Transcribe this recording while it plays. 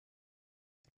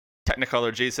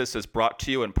Technicolor Jesus is brought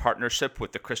to you in partnership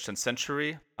with the Christian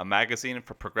Century, a magazine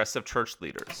for progressive church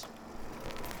leaders.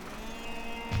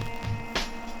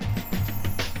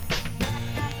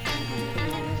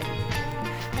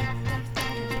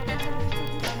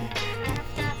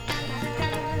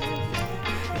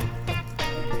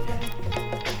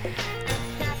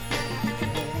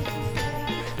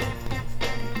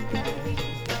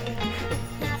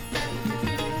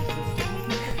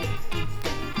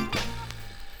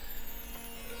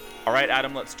 All right,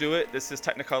 Adam, let's do it. This is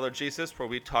Technicolor Jesus, where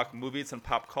we talk movies and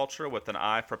pop culture with an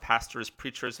eye for pastors,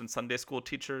 preachers, and Sunday school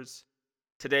teachers.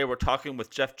 Today, we're talking with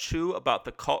Jeff Chu about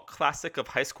the cult classic of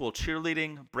high school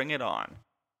cheerleading, Bring It On.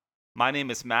 My name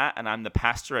is Matt, and I'm the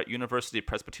pastor at University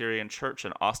Presbyterian Church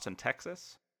in Austin,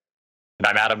 Texas. And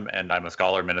I'm Adam, and I'm a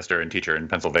scholar, minister, and teacher in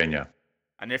Pennsylvania.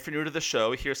 And if you're new to the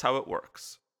show, here's how it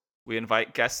works. We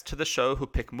invite guests to the show who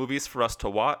pick movies for us to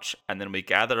watch, and then we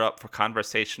gather up for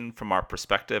conversation from our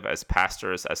perspective as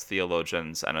pastors, as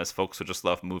theologians, and as folks who just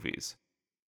love movies.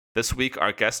 This week,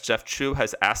 our guest Jeff Chu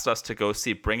has asked us to go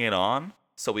see Bring It On,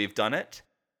 so we've done it.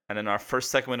 And in our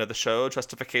first segment of the show,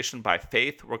 Justification by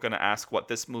Faith, we're going to ask what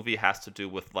this movie has to do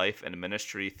with life and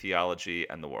ministry, theology,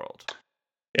 and the world.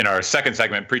 In our second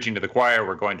segment, Preaching to the Choir,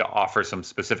 we're going to offer some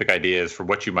specific ideas for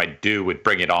what you might do with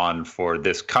Bring It On for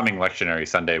this coming lectionary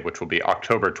Sunday, which will be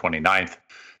October 29th,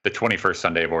 the 21st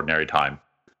Sunday of Ordinary Time.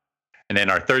 And in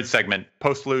our third segment,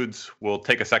 Postludes, we'll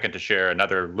take a second to share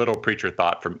another little preacher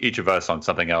thought from each of us on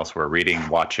something else we're reading,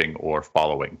 watching, or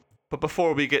following. But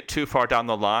before we get too far down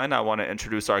the line, I want to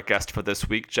introduce our guest for this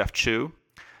week, Jeff Chu.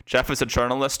 Jeff is a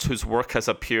journalist whose work has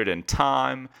appeared in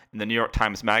Time, in the New York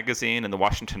Times Magazine, in the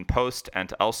Washington Post,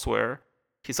 and elsewhere.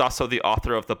 He's also the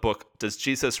author of the book, Does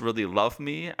Jesus Really Love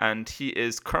Me? And he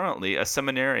is currently a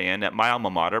seminarian at my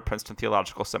alma mater, Princeton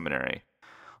Theological Seminary.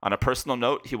 On a personal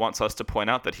note, he wants us to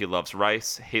point out that he loves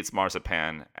rice, hates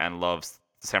marzipan, and loves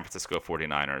the San Francisco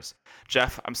 49ers.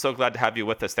 Jeff, I'm so glad to have you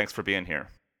with us. Thanks for being here.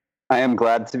 I am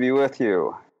glad to be with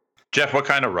you. Jeff, what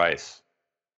kind of rice?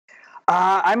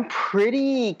 I'm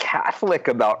pretty Catholic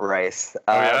about rice.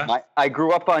 I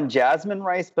grew up on jasmine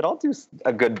rice, but I'll do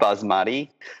a good basmati.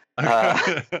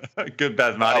 Good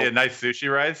basmati, a nice sushi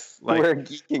rice. We're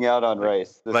geeking out on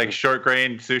rice. Short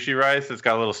grain sushi rice. It's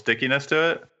got a little stickiness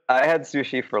to it. I had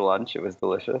sushi for lunch. It was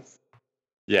delicious.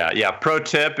 Yeah. Pro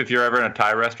tip: if you're ever in a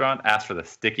Thai restaurant, ask for the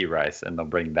sticky rice, and they'll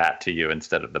bring that to you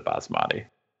instead of the basmati.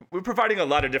 We're providing a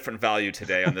lot of different value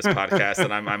today on this podcast,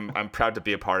 and I'm proud to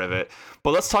be a part of it.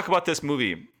 But let's talk about this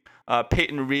movie.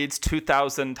 Peyton Reed's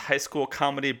 2000 high school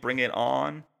comedy Bring It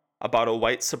On, about a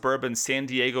white suburban San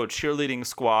Diego cheerleading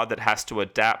squad that has to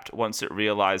adapt once it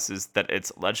realizes that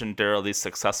its legendarily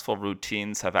successful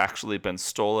routines have actually been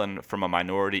stolen from a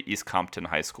minority East Compton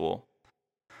high school.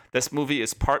 This movie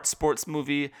is part sports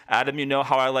movie. Adam, you know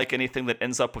how I like anything that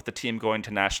ends up with the team going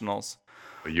to nationals.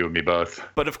 You and me both.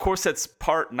 But of course, it's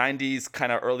part 90s,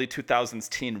 kind of early 2000s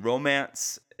teen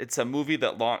romance. It's a movie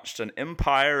that launched an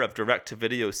empire of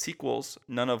direct-to-video sequels,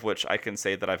 none of which I can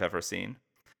say that I've ever seen.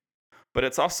 But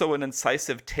it's also an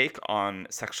incisive take on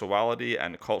sexuality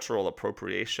and cultural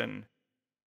appropriation.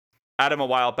 Adam, a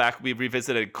while back, we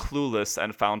revisited Clueless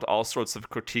and found all sorts of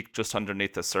critique just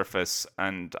underneath the surface,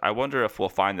 and I wonder if we'll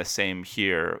find the same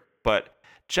here. But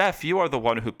Jeff, you are the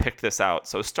one who picked this out,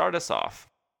 so start us off.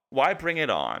 Why Bring It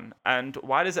On, and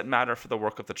why does it matter for the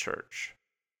work of the church?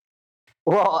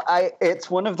 Well,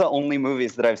 it's one of the only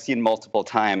movies that I've seen multiple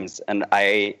times, and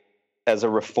as a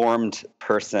reformed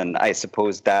person, I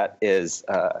suppose that is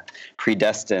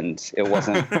predestined. It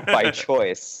wasn't by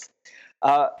choice.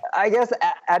 I guess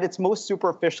at its most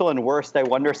superficial and worst, I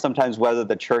wonder sometimes whether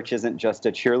the church isn't just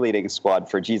a cheerleading squad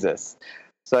for Jesus.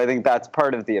 So I think that's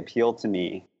part of the appeal to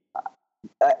me.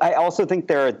 I also think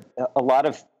there are a lot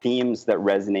of themes that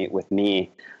resonate with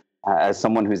me as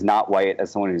someone who's not white, as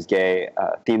someone who's gay,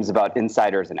 themes about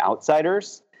insiders and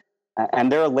outsiders.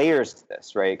 And there are layers to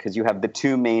this, right? Because you have the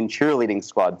two main cheerleading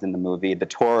squads in the movie, the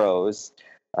Toros,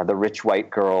 the rich white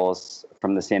girls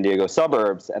from the San Diego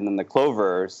suburbs, and then the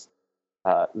Clovers,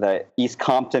 the East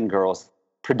Compton girls,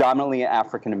 predominantly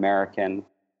African-American.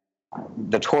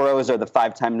 The Toros are the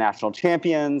 5-time national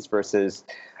champions versus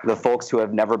the folks who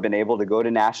have never been able to go to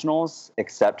nationals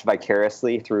except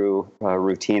vicariously through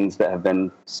routines that have been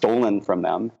stolen from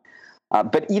them.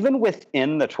 But even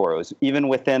within the Toros, even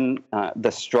within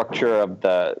the structure of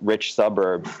the rich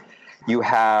suburbs, you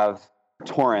have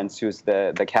Torrance, who's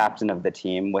the captain of the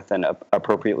team with an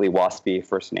appropriately waspy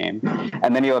first name.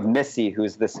 And then you have Missy,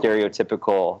 who's the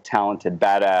stereotypical talented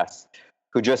badass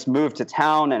who just moved to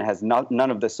town and has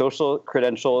none of the social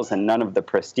credentials and none of the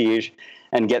prestige.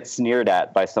 and get sneered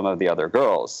at by some of the other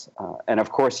girls. And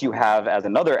of course, you have, as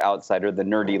another outsider, the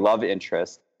nerdy love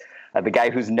interest, the guy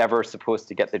who's never supposed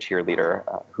to get the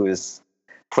cheerleader, who is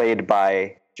played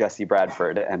by Jesse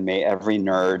Bradford, and may every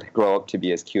nerd grow up to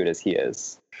be as cute as he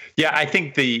is. Yeah, I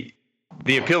think the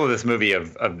appeal of this movie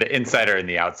of the insider and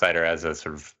the outsider as a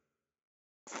sort of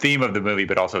theme of the movie,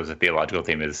 but also as a theological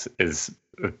theme, is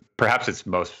perhaps its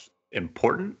most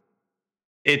important.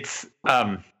 It's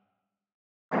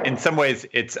in some ways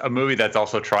it's a movie that's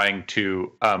also trying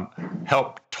to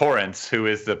help Torrance, who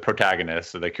is the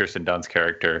protagonist, so the Kirsten Dunst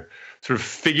character, sort of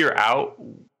figure out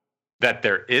that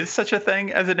there is such a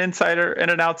thing as an insider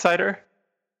and an outsider.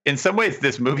 In some ways,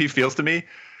 this movie feels to me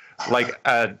like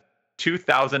a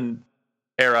 2000s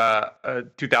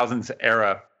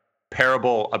era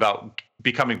parable about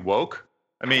becoming woke.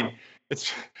 I mean,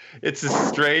 it's a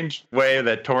strange way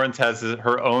that Torrance has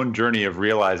her own journey of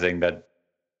realizing that,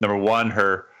 number one,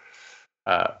 her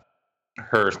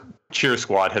cheer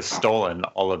squad has stolen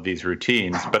all of these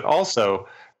routines, but also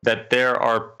that there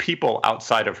are people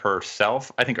outside of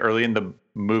herself. I think early in the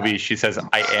movie, she says,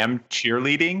 "I am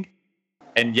cheerleading,"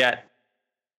 and yet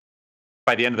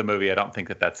by the end of the movie, I don't think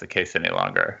that that's the case any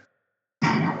longer.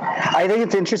 I think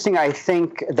it's interesting. I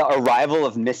think the arrival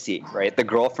of Missy, right, the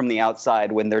girl from the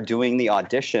outside, when they're doing the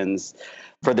auditions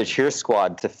for the cheer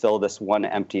squad to fill this one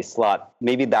empty slot,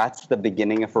 maybe that's the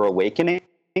beginning of her awakening,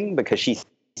 because she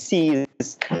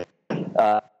sees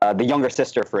the younger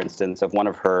sister, for instance, of one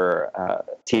of her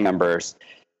team members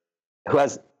who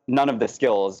has none of the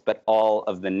skills but all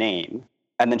of the name.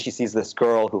 And then she sees this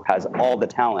girl who has all the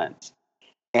talent.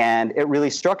 And it really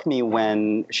struck me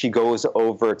when she goes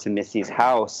over to Missy's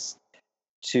house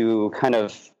to kind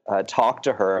of talk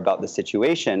to her about the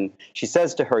situation. She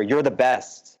says to her, "You're the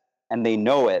best." And they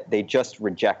know it. They just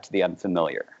reject the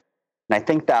unfamiliar. And I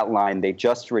think that line, "they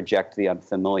just reject the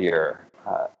unfamiliar,"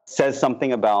 says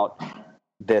something about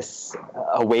this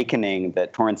awakening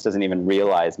that Torrance doesn't even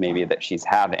realize maybe that she's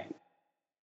having.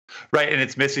 Right, and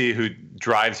it's Missy who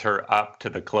drives her up to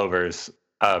the Clovers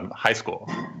high school,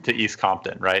 to East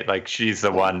Compton, right? Like, she's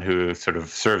the one who sort of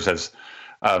serves as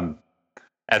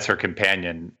her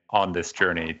companion on this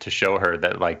journey to show her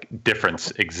that, like,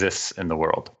 difference exists in the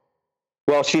world.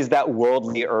 Well, she's that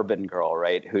worldly urban girl,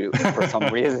 right, who for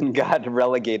some reason got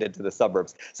relegated to the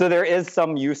suburbs. So there is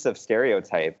some use of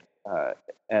stereotype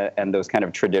and those kind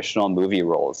of traditional movie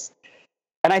roles.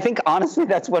 And I think, honestly,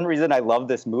 that's one reason I love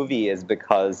this movie, is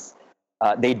because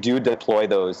they do deploy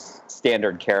those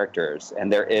standard characters,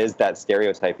 and there is that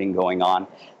stereotyping going on.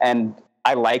 And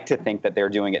I like to think that they're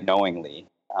doing it knowingly.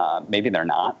 Maybe they're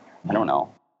not. I don't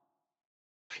know.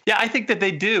 Yeah, I think that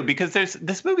they do, because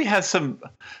this movie has some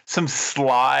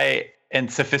sly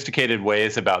and sophisticated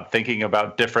ways about thinking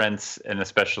about difference, and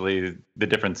especially the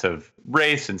difference of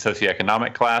race and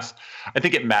socioeconomic class. I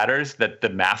think it matters that the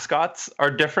mascots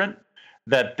are different,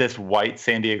 that this white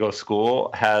San Diego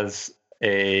school has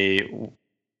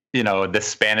this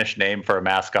Spanish name for a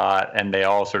mascot, and they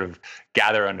all sort of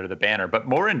gather under the banner. But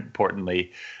more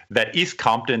importantly, that East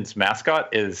Compton's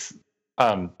mascot is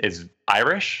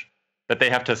Irish, that they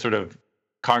have to sort of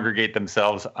congregate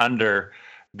themselves under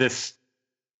this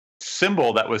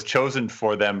symbol that was chosen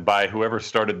for them by whoever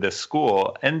started this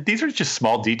school. And these are just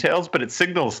small details, but it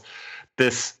signals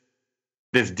this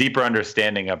deeper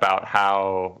understanding about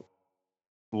how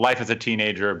life as a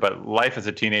teenager, but life as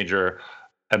a teenager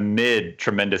amid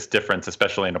tremendous difference,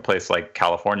 especially in a place like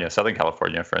California, Southern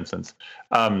California, for instance,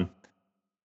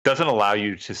 doesn't allow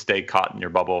you to stay caught in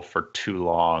your bubble for too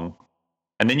long.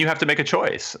 And then you have to make a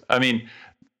choice. I mean,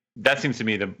 that seems to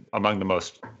me among the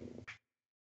most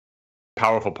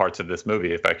powerful parts of this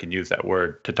movie, if I can use that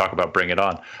word to talk about Bring It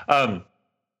On,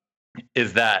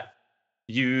 is that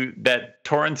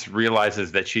Torrance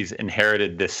realizes that she's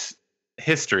inherited this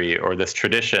history or this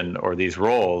tradition or these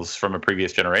roles from a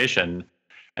previous generation,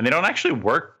 and they don't actually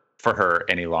work for her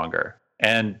any longer.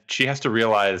 And she has to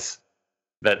realize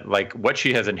that, like, what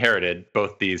she has inherited,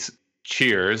 both these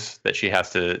cheers that she has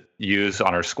to use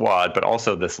on her squad, but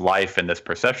also this life and this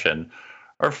perception,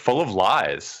 are full of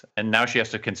lies. And now she has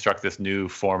to construct this new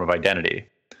form of identity.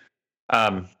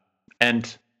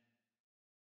 And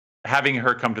having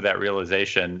her come to that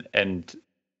realization and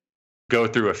go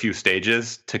through a few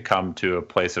stages to come to a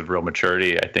place of real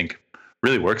maturity, I think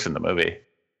really works in the movie.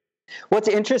 What's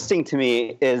interesting to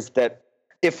me is that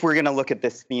if we're going to look at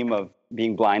this theme of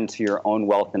being blind to your own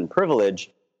wealth and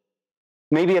privilege,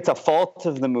 maybe it's a fault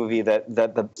of the movie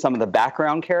that some of the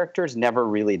background characters never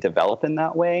really develop in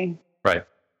that way. Right.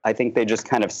 I think they just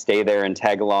kind of stay there and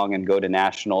tag along and go to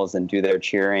nationals and do their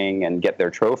cheering and get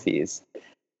their trophies.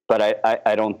 but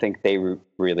I don't think they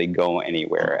really go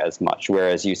anywhere as much.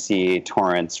 Whereas you see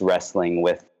Torrance wrestling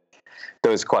with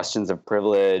those questions of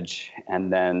privilege,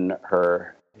 and then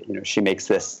she makes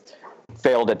this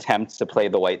failed attempt to play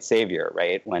the white savior,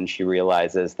 right? When she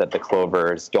realizes that the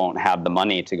Clovers don't have the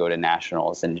money to go to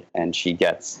nationals, and she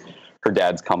gets her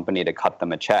dad's company to cut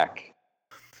them a check.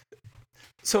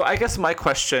 So I guess my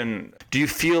question, do you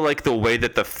feel like the way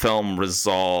that the film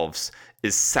resolves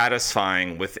is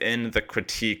satisfying within the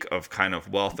critique of kind of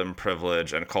wealth and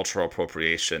privilege and cultural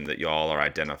appropriation that y'all are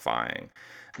identifying?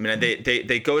 I mean,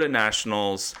 they go to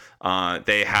nationals.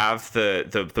 They have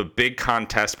the big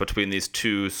contest between these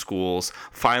two schools.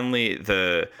 Finally,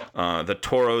 the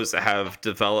Toros have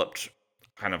developed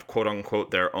kind of quote unquote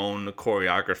their own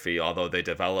choreography, although they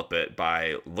develop it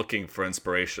by looking for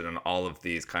inspiration in all of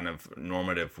these kind of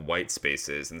normative white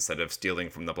spaces. Instead of stealing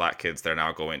from the black kids, they're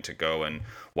now going to go and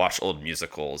watch old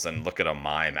musicals and look at a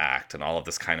mime act and all of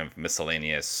this kind of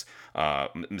miscellaneous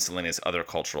other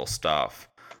cultural stuff.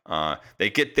 They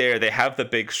get there, they have the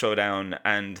big showdown,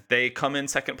 and they come in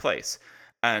second place.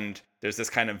 And there's this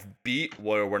kind of beat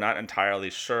where we're not entirely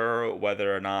sure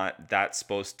whether or not that's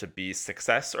supposed to be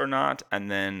success or not. And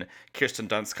then Kirsten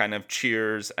Dunst kind of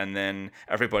cheers, and then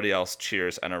everybody else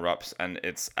cheers and erupts, and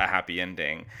it's a happy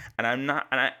ending. And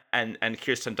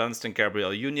Kirsten Dunst and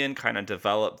Gabrielle Union kind of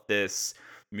develop this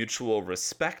mutual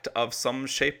respect of some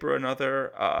shape or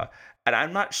another. And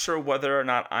I'm not sure whether or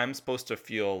not I'm supposed to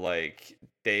feel like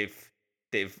they've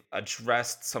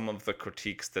addressed some of the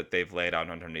critiques that they've laid out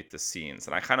underneath the scenes.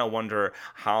 And I kind of wonder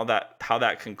how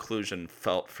that conclusion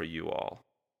felt for you all.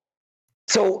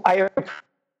 So I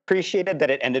appreciated that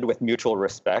it ended with mutual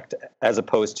respect as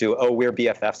opposed to, oh, we're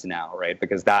BFFs now, right?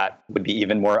 Because that would be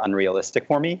even more unrealistic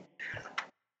for me.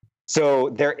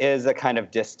 So there is a kind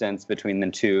of distance between the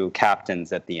two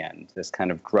captains at the end, this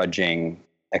kind of grudging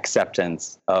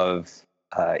acceptance of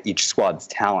each squad's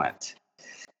talent.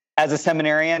 As a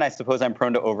seminarian, I suppose I'm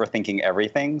prone to overthinking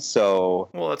everything. So,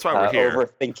 well, that's why we're here.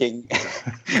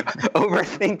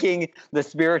 Overthinking the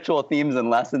spiritual themes and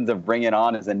lessons of Bring It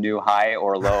On is a new high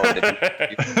or low.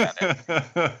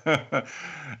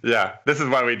 Yeah, this is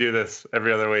why we do this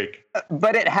every other week.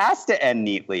 But it has to end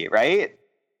neatly, right?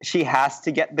 She has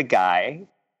to get the guy,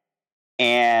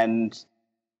 and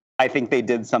I think they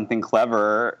did something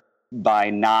clever by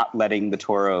not letting the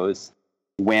Toros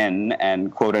win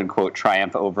and quote unquote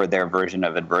triumph over their version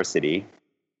of adversity.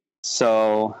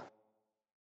 So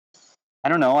I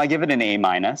don't know. I give it an A-.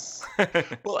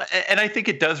 Well, and I think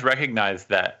it does recognize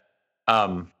that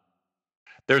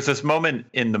there's this moment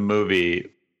in the movie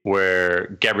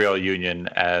where Gabrielle Union,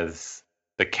 as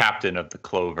the captain of the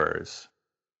Clovers,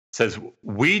 says,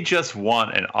 "We just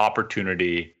want an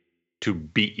opportunity to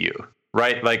beat you,"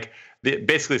 right? Like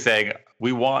basically saying,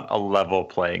 we want a level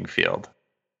playing field.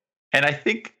 And I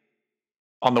think,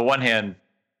 on the one hand,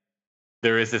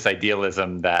 there is this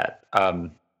idealism that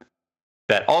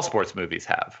that all sports movies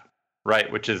have,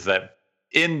 right? Which is that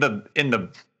in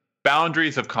the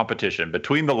boundaries of competition,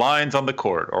 between the lines on the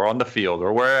court or on the field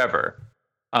or wherever,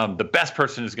 the best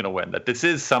person is going to win. That this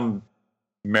is some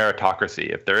meritocracy,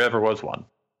 if there ever was one.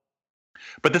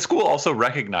 But the school also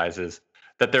recognizes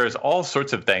that there's all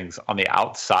sorts of things on the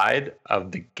outside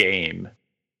of the game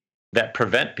that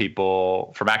prevent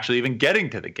people from actually even getting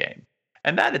to the game.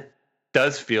 And that it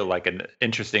does feel like an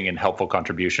interesting and helpful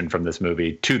contribution from this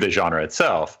movie to the genre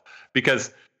itself.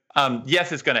 Because,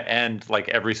 yes, it's going to end like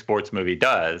every sports movie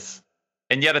does.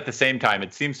 And yet at the same time,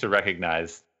 it seems to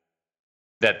recognize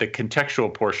that the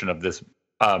contextual portion of this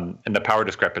and the power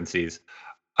discrepancies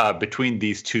between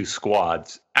these two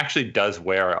squads actually does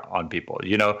wear on people.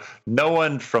 You know, no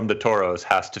one from the Toros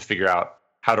has to figure out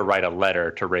how to write a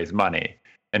letter to raise money.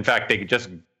 In fact,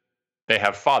 they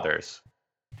have fathers,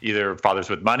 either fathers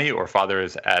with money or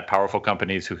fathers at powerful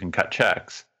companies who can cut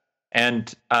checks.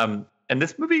 And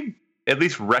this movie at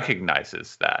least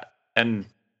recognizes that, and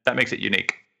that makes it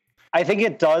unique. I think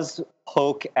it does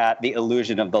poke at the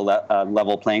illusion of the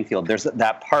level playing field. There's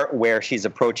that part where she's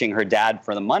approaching her dad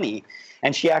for the money,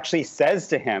 and she actually says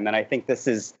to him, and I think this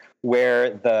is where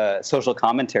the social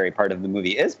commentary part of the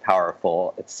movie is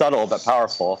powerful. It's subtle but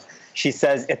powerful. She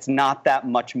says, "It's not that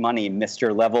much money,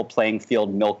 Mr. Level Playing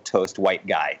Field milquetoast white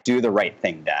guy. Do the right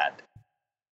thing, Dad."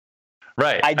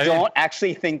 Right. I don't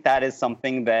actually think that is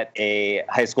something that a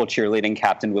high school cheerleading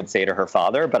captain would say to her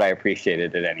father, but I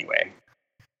appreciated it anyway.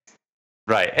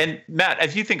 Right. And Matt,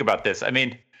 as you think about this, I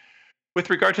mean,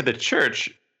 with regard to the church,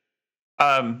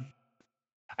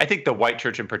 I think the white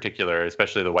church in particular,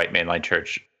 especially the white mainline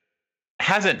church,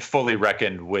 hasn't fully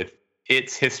reckoned with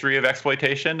its history of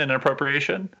exploitation and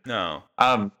appropriation. No.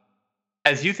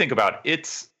 As you think about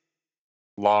its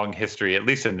long history, at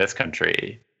least in this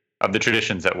country, of the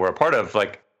traditions that we're a part of.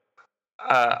 Like,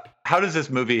 how does this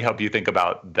movie help you think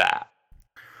about that?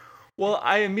 Well,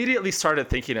 I immediately started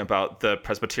thinking about the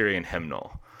Presbyterian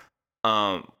hymnal,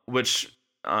 which,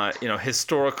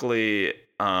 historically,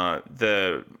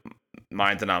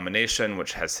 my denomination,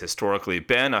 which has historically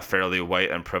been a fairly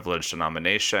white and privileged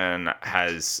denomination,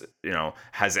 has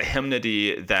a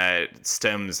hymnody that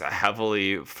stems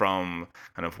heavily from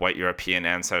kind of white European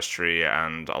ancestry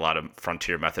and a lot of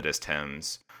frontier Methodist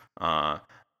hymns.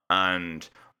 And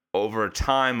over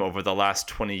time, over the last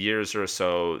 20 years or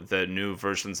so, the new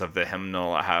versions of the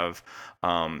hymnal have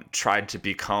tried to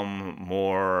become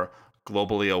more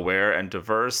globally aware and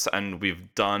diverse, and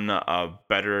we've done a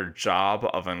better job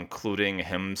of including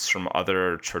hymns from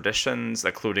other traditions,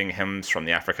 including hymns from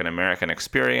the African American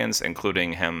experience,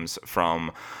 including hymns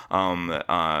from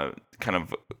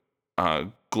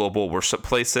global worship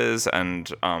places,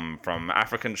 and from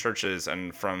African churches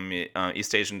and from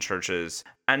East Asian churches.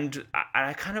 And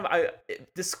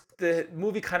the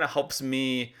movie kind of helps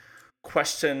me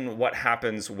question what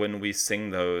happens when we sing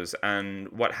those and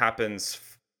what happens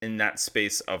in that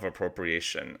space of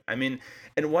appropriation. I mean,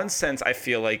 in one sense, I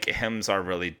feel like hymns are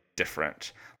really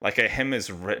different. Like, a hymn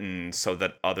is written so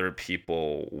that other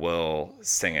people will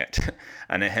sing it,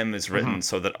 and a hymn is written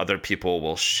so that other people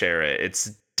will share it.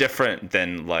 It's different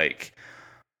than, like,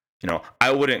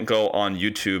 I wouldn't go on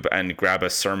YouTube and grab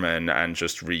a sermon and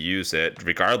just reuse it,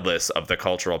 regardless of the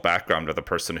cultural background of the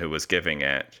person who was giving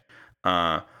it.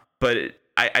 But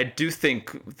I do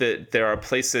think that there are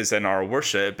places in our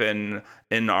worship and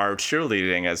in our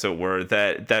cheerleading, as it were,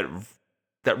 that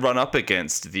run up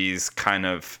against these kind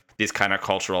of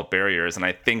cultural barriers, and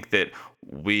I think that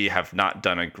we have not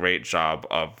done a great job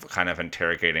of kind of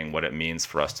interrogating what it means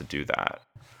for us to do that.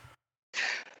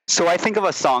 So I think of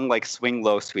a song like "Swing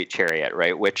Low, Sweet Chariot,"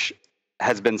 right, which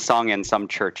has been sung in some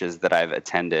churches that I've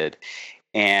attended,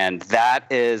 and that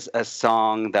is a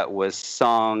song that was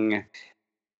sung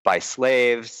by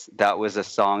slaves. That was a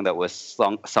song that was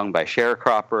sung by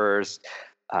sharecroppers.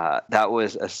 That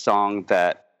was a song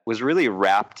that was really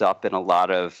wrapped up in a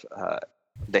lot of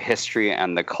the history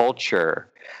and the culture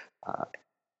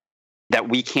that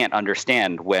we can't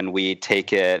understand when we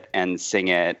take it and sing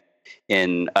it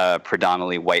in a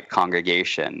predominantly white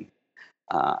congregation.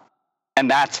 And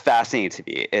that's fascinating to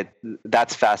me.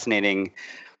 That's fascinating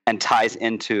and ties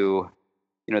into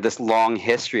this long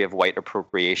history of white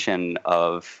appropriation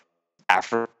of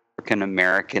African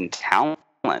American talent.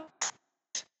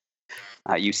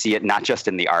 You see it not just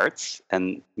in the arts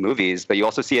and movies, but you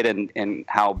also see it in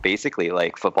how basically,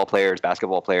 like, football players,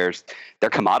 basketball players, they're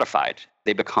commodified.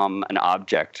 They become an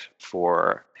object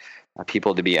for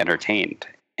people to be entertained.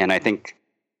 And I think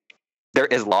there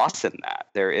is loss in that.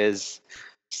 There is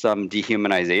some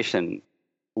dehumanization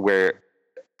where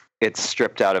it's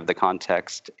stripped out of the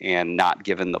context and not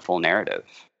given the full narrative.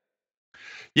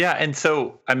 Yeah, and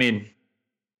so, I mean,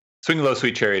 Swing Low,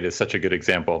 Sweet Chariot is such a good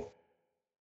example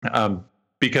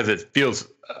because it feels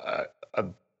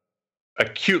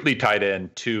acutely tied in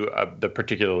to the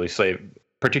particular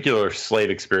slave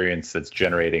experience that's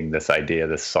generating this idea,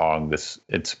 this song, this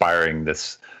inspiring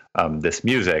this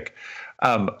music.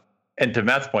 And to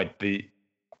Matt's point,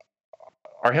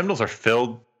 our hymnals are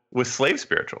filled with slave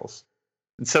spirituals.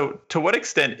 And so, to what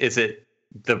extent is it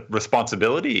the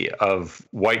responsibility of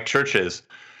white churches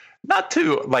not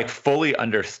to, like, fully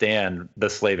understand the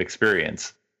slave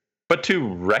experience, but to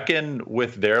reckon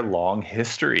with their long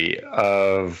history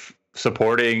of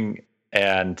supporting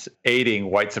and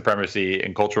aiding white supremacy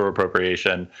and cultural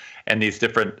appropriation, and these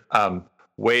different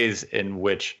ways in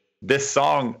which this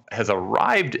song has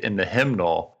arrived in the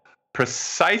hymnal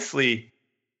precisely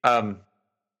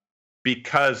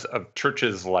because of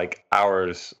churches like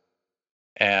ours,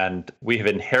 and we have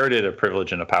inherited a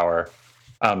privilege and a power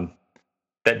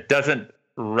that doesn't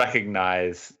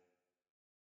recognize,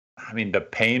 the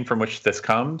pain from which this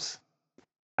comes.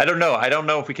 I don't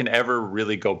know if we can ever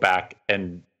really go back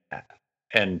and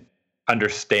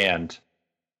understand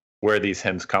where these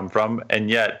hymns come from, and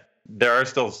yet there are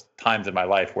still times in my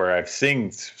life where I've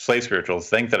sing slave spirituals,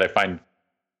 things that I find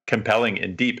compelling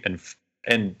and deep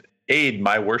and aid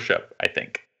my worship, I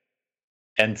think,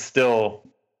 and still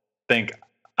think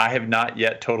I have not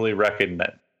yet totally reckoned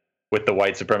with the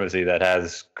white supremacy that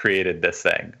has created this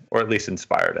thing, or at least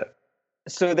inspired it.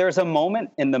 So there's a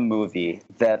moment in the movie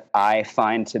that I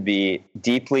find to be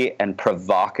deeply and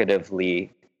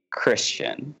provocatively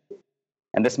Christian,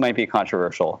 and this might be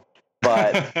controversial,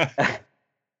 but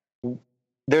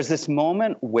there's this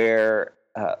moment where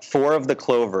 4 of the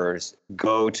Clovers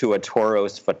go to a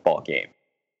Toros football game.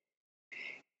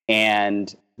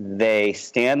 And they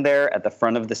stand there at the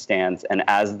front of the stands, and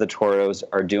as the toros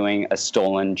are doing a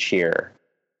stolen cheer,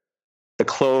 the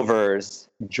clovers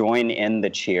join in the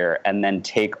cheer and then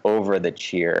take over the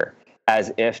cheer,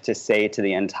 as if to say to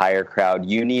the entire crowd,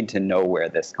 you need to know where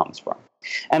this comes from.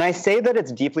 And I say that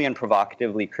it's deeply and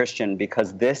provocatively Christian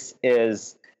because this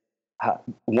is,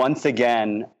 once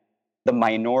again, the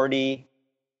minority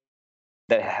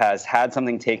that has had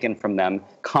something taken from them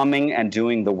coming and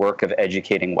doing the work of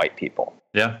educating white people.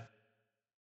 Yeah.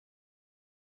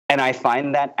 And I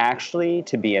find that actually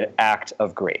to be an act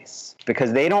of grace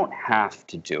because they don't have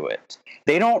to do it.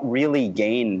 They don't really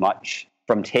gain much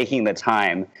from taking the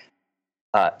time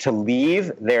to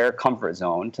leave their comfort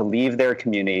zone, to leave their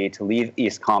community, to leave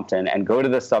East Compton and go to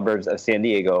the suburbs of San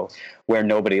Diego where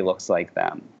nobody looks like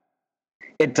them.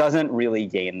 It doesn't really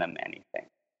gain them anything.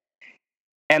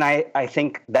 And I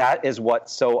think that is what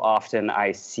so often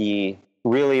I see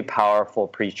really powerful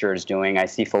preachers doing. I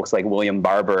see folks like William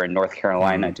Barber in North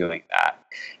Carolina doing that,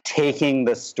 taking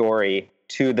the story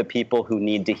to the people who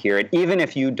need to hear it, even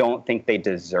if you don't think they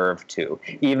deserve to,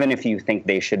 even if you think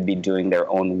they should be doing their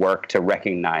own work to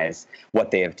recognize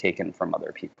what they have taken from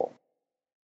other people.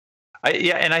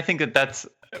 And I think that that's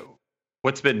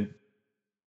what's been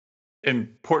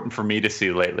important for me to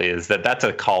see lately is that that's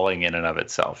a calling in and of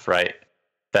itself, right?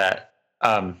 That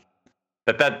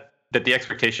the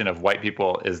expectation of white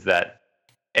people is that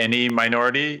any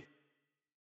minority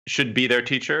should be their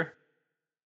teacher,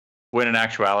 when in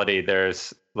actuality there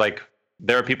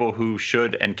are people who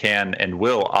should and can and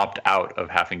will opt out of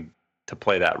having to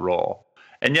play that role.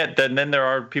 And yet then there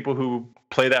are people who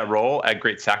play that role at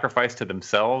great sacrifice to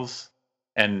themselves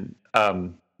and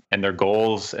their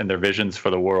goals and their visions for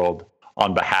the world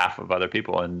on behalf of other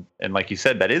people. And like you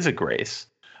said, that is a grace.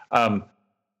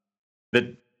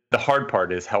 The hard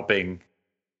part is helping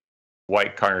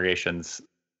white congregations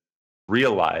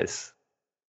realize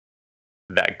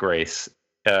that grace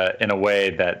in a way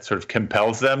that sort of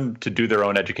compels them to do their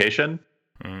own education.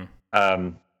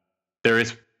 There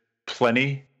is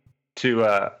plenty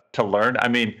to learn. I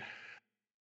mean,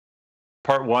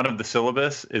 part 1 of the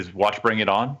syllabus is watch Bring It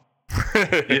On.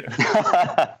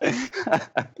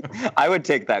 I would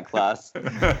take that class.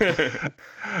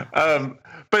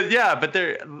 But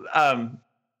there,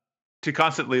 to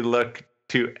constantly look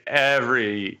to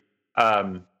every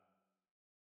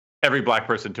Black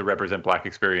person to represent Black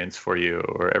experience for you,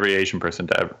 or every Asian person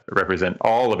to represent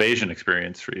all of Asian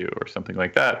experience for you, or something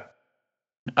like that,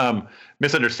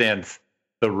 misunderstands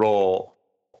the role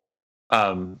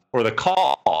or the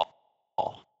call,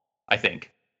 I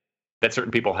think, that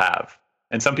certain people have.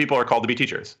 And some people are called to be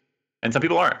teachers, and some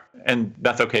people aren't, and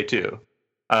that's okay too.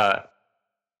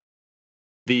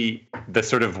 The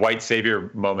sort of white savior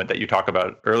moment that you talk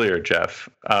about earlier, Jeff,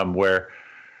 where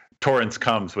Torrance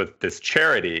comes with this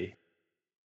charity.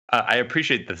 I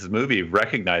appreciate this movie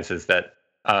recognizes that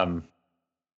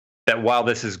that while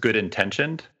this is good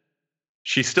intentioned,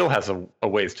 she still has a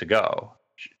ways to go.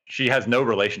 She has no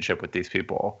relationship with these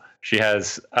people. She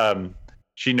has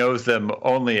she knows them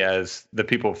only as the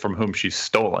people from whom she's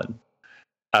stolen,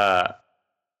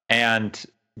 and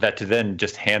that to then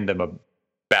just hand them a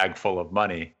bag full of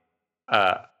money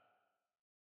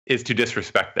is to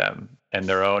disrespect them and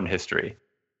their own history.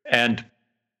 And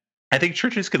I think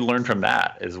churches can learn from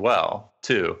that as well,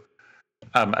 too,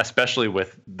 especially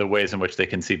with the ways in which they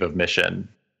conceive of mission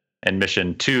and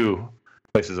mission to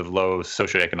places of low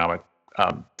socioeconomic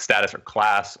status or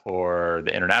class, or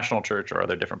the international church, or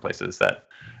other different places. That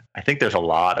I think there's a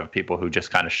lot of people who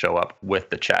just kind of show up with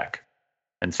the check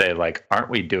and say, like, aren't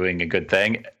we doing a good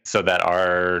thing, so that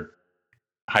our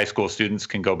high school students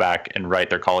can go back and write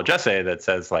their college essay that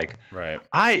says, like, right,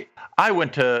 I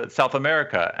went to South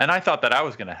America and I thought that I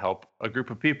was going to help a group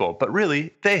of people, but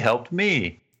really they helped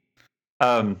me.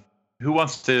 Who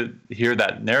wants to hear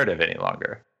that narrative any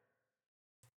longer?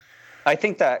 I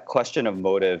think that question of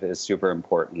motive is super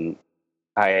important.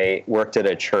 I worked at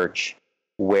a church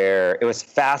where it was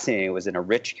fascinating. It was in a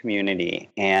rich community,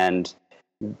 and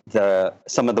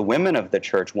some of the women of the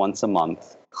church once a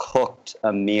month cooked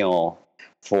a meal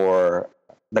for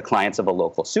the clients of a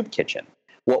local soup kitchen.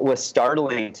 What was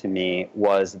startling to me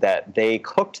was that they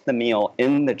cooked the meal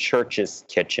in the church's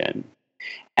kitchen,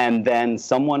 and then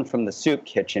someone from the soup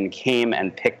kitchen came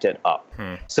and picked it up,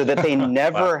 so that they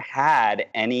never had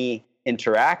any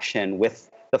interaction with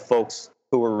the folks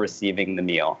who were receiving the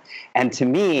meal. And to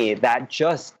me, that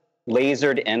just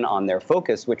lasered in on their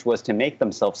focus, which was to make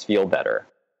themselves feel better.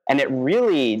 And it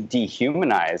really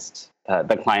dehumanized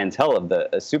the clientele of the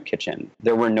soup kitchen.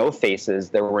 There were no faces,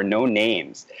 there were no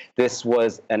names. This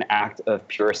was an act of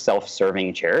pure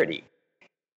self-serving charity.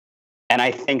 And I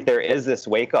think there is this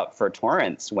wake up for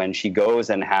Torrance when she goes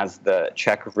and has the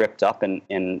check ripped up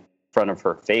in front of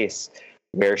her face,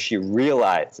 where she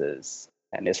realizes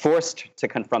and is forced to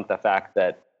confront the fact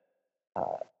that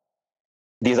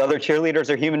these other cheerleaders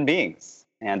are human beings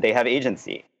and they have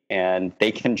agency and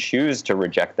they can choose to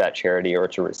reject that charity or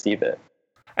to receive it.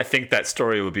 I think that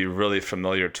story would be really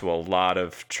familiar to a lot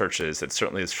of churches. It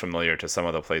certainly is familiar to some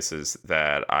of the places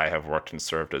that I have worked and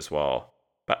served as well.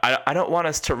 But I don't want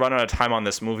us to run out of time on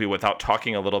this movie without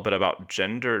talking a little bit about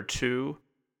gender too.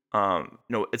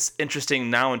 It's interesting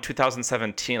now in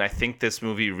 2017. I think this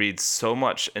movie reads so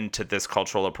much into this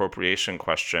cultural appropriation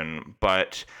question,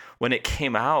 but when it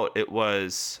came out, it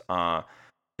was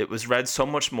read so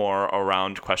much more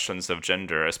around questions of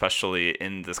gender, especially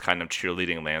in this kind of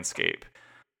cheerleading landscape.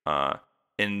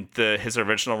 In his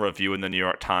original review in the New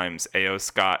York Times, A.O.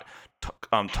 Scott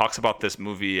talks about this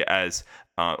movie as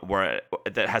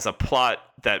that has a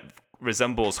plot that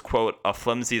resembles, quote, a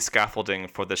flimsy scaffolding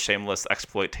for the shameless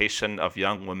exploitation of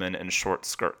young women in short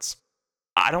skirts.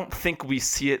 I don't think we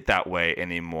see it that way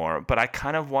anymore, but I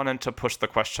kind of wanted to push the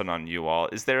question on you all.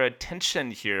 Is there a tension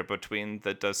here between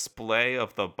the display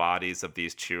of the bodies of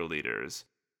these cheerleaders,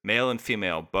 male and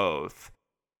female both,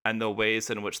 and the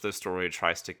ways in which the story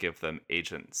tries to give them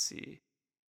agency?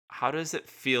 How does it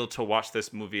feel to watch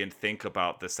this movie and think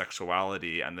about the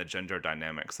sexuality and the gender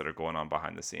dynamics that are going on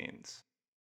behind the scenes?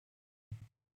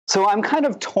 So I'm kind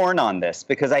of torn on this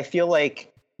because I feel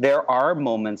like there are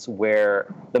moments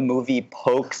where the movie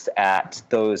pokes at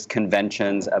those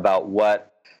conventions about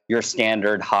what your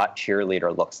standard hot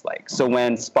cheerleader looks like. So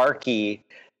when Sparky,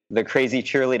 the crazy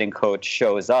cheerleading coach,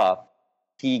 shows up,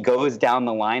 he goes down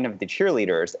the line of the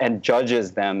cheerleaders and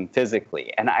judges them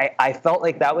physically. And I felt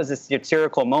like that was a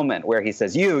satirical moment where he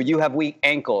says, you have weak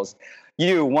ankles.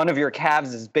 One of your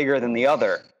calves is bigger than the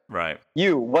other. Right.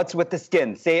 What's with the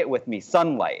skin? Say it with me.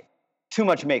 Sunlight. Too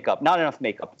much makeup. Not enough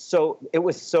makeup. So it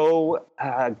was so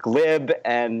glib,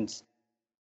 and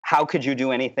how could you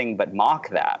do anything but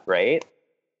mock that, right?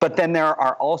 But then there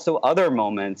are also other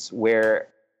moments where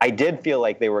I did feel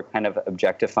like they were kind of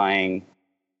objectifying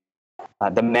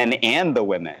the men and the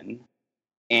women,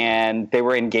 and they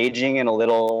were engaging in a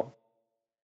little,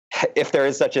 if there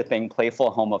is such a thing,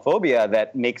 playful homophobia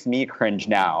that makes me cringe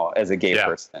now as a gay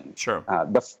person. Sure.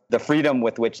 The freedom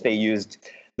with which they used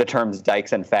the terms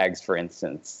dykes and fags, for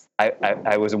instance.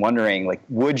 I was wondering, like,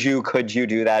 could you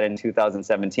do that in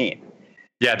 2017?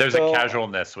 Yeah, there's a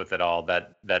casualness with it all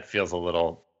that feels a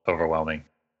little overwhelming.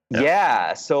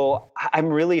 Yeah, so I'm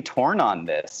really torn on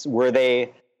this. Were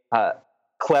they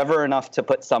clever enough to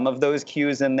put some of those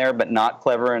cues in there, but not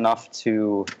clever enough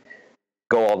to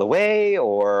go all the way,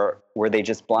 or were they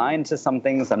just blind to some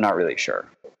things? I'm not really sure.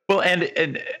 Well,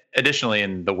 and additionally,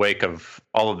 in the wake of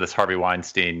all of this Harvey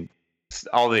Weinstein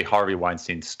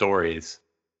stories,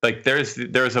 like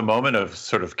there's a moment of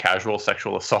sort of casual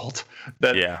sexual assault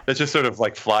that just sort of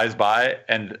like flies by,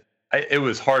 and it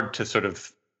was hard to sort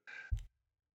of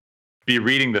be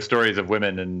reading the stories of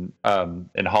women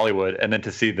in Hollywood, and then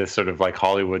to see this sort of like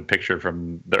Hollywood picture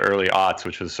from the early aughts,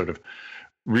 which was sort of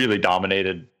really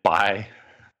dominated by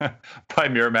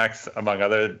Miramax, among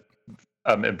other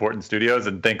important studios,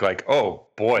 and think like, oh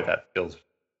boy, that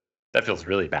feels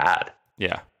really bad.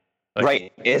 Yeah. Like,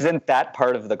 right. Isn't that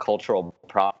part of the cultural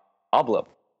problem?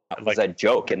 It was a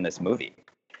joke in this movie.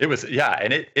 It was,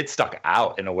 and it stuck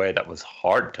out in a way that was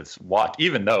hard to watch,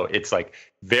 even though it's like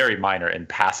very minor in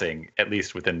passing, at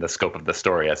least within the scope of the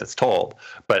story as it's told.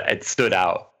 But it stood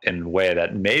out in a way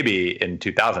that maybe in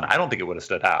 2000, I don't think it would have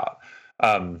stood out.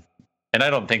 And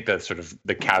I don't think that sort of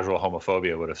the casual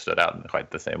homophobia would have stood out in quite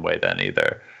the same way then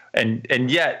either. And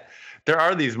yet there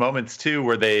are these moments too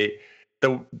where the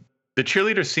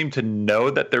cheerleaders seem to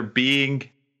know that they're being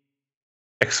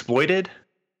exploited.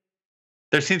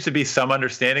 There seems to be some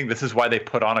understanding. This is why they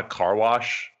put on a car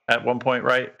wash at one point,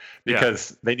 right?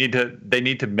 Because they need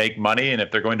to make money, and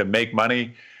if they're going to make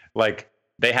money, like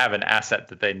they have an asset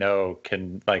that they know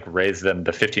can like raise them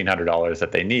the $1,500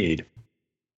 that they need.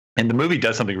 And the movie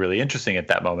does something really interesting at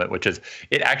that moment, which is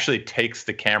it actually takes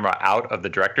the camera out of the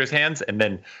director's hands and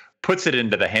then puts it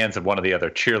into the hands of one of the other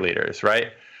cheerleaders,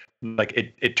 right? Like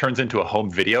it turns into a home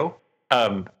video.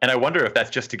 And I wonder if that's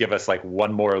just to give us like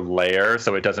one more layer,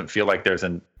 so it doesn't feel like there's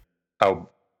an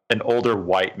older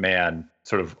white man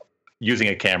sort of using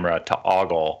a camera to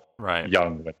ogle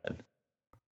young women.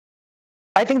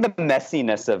 I think the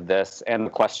messiness of this and the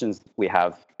questions we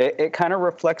have, it kind of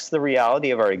reflects the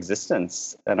reality of our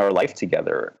existence and our life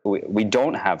together. We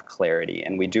don't have clarity,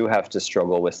 and we do have to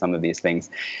struggle with some of these things,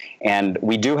 and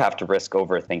we do have to risk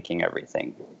overthinking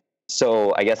everything.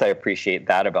 So I guess I appreciate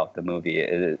that about the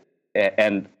movie.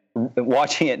 And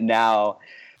watching it now,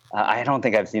 I don't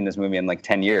think I've seen this movie in like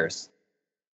 10 years.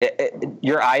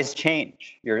 Your eyes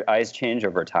change. Your eyes change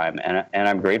over time, and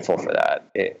I'm grateful for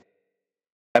that.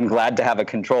 I'm glad to have a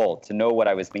control, to know what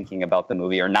I was thinking about the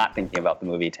movie or not thinking about the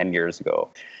movie 10 years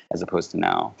ago, as opposed to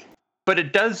now. But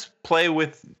it does play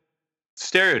with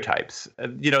stereotypes.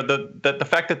 The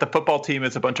fact that the football team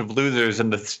is a bunch of losers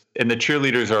and the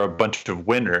cheerleaders are a bunch of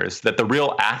winners, that the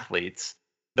real athletes,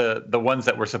 the ones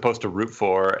that we're supposed to root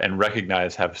for and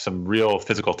recognize have some real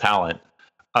physical talent,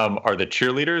 are the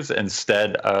cheerleaders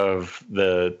instead of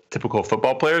the typical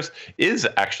football players, is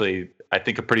actually, I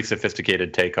think, a pretty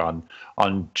sophisticated take on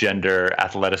gender,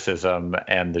 athleticism,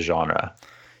 and the genre.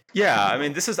 Yeah, I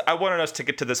mean, I wanted us to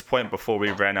get to this point before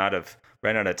we ran out of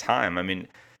time. I mean,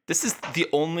 this is the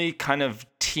only kind of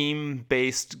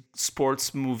team-based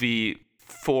sports movie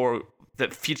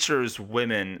that features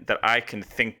women that I can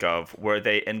think of where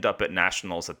they end up at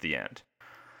nationals at the end.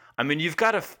 I mean, you've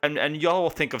got and y'all will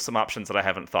think of some options that I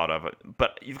haven't thought of,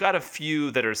 but you've got a few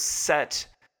that are set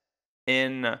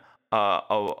in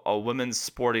a women's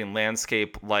sporting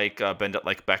landscape like Bend It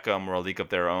Like Beckham or A League of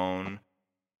Their Own,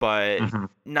 but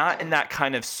not in that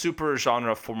kind of super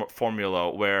genre formula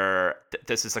where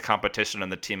this is a competition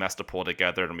and the team has to pull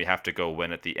together and we have to go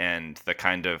win at the end. The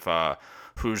kind of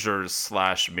Hoosiers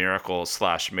 / Miracles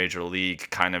 / Major League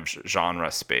kind of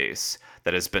genre space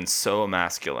that has been so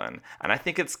masculine. And I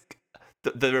think it's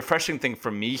the refreshing thing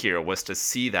for me here was to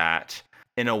see that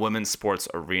in a women's sports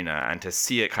arena and to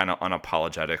see it kind of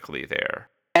unapologetically there.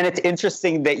 And it's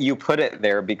interesting that you put it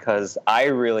there, because I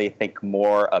really think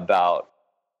more about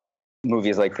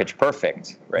movies like Pitch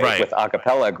Perfect, right? With a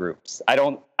cappella groups.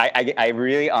 I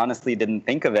really honestly didn't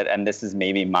think of it, and this is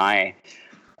maybe my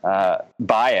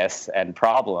bias and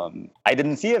problem. I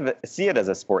didn't see it as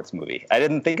a sports movie. I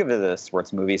didn't think of it as a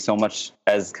sports movie so much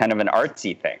as kind of an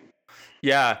artsy thing.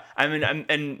 Yeah, I mean,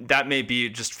 and that may be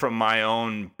just from my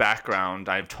own background.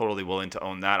 I'm totally willing to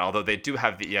own that, although they do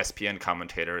have the ESPN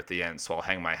commentator at the end, so I'll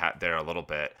hang my hat there a little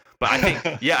bit. But I think,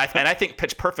 and I think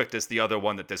Pitch Perfect is the other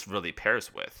one that this really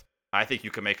pairs with. I think you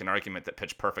can make an argument that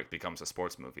Pitch Perfect becomes a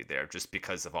sports movie there just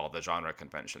because of all the genre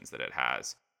conventions that it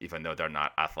has, even though they're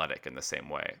not athletic in the same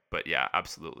way. But yeah,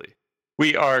 absolutely.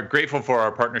 We are grateful for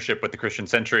our partnership with the Christian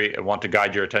Century and want to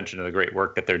guide your attention to the great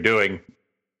work that they're doing.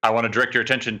 I want to direct your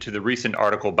attention to the recent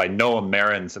article by Noam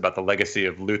Marins about the legacy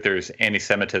of Luther's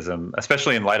anti-Semitism,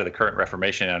 especially in light of the current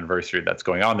Reformation anniversary that's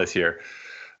going on this year.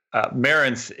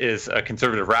 Marins is a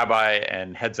conservative rabbi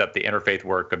and heads up the interfaith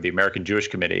work of the American Jewish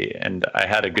Committee. And I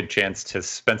had a good chance to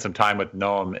spend some time with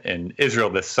Noam in Israel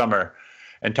this summer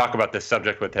and talk about this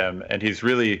subject with him. And he's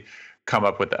really come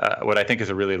up with what I think is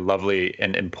a really lovely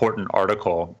and important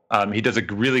article. He does a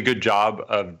really good job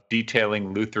of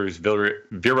detailing Luther's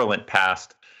virulent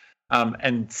past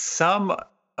and some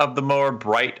of the more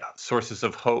bright sources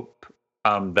of hope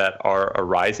that are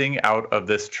arising out of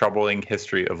this troubling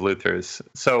history of Luther's.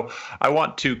 So I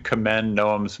want to commend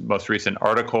Noam's most recent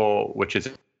article, which is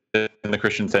in the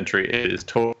Christian Century. It is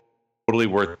totally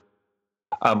worth.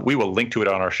 We will link to it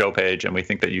on our show page, and we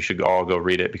think that you should all go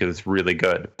read it because it's really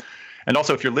good. And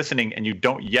also, if you're listening and you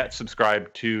don't yet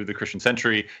subscribe to the Christian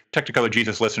Century, Technicolor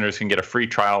Jesus listeners can get a free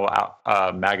trial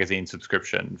magazine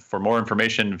subscription. For more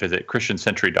information, visit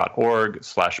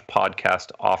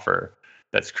christiancentury.org/podcast offer.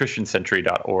 That's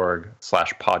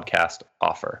christiancentury.org/podcast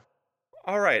offer.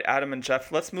 All right, Adam and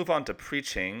Jeff, let's move on to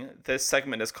preaching. This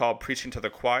segment is called Preaching to the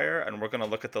Choir, and we're going to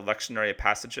look at the lectionary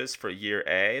passages for Year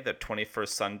A, the 21st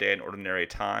Sunday in Ordinary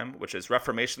Time, which is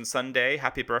Reformation Sunday.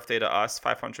 Happy birthday to us,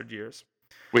 500 years.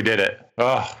 We did it.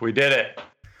 Oh, we did it.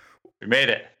 We made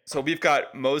it. So we've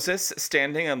got Moses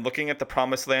standing and looking at the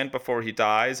promised land before he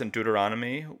dies in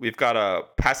Deuteronomy. We've got a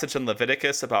passage in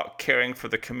Leviticus about caring for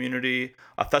the community,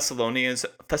 a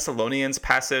Thessalonians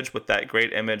passage with that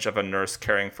great image of a nurse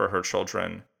caring for her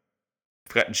children.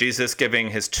 We've got Jesus giving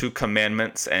his 2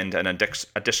 commandments and an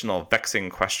additional vexing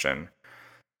question.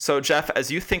 So Jeff,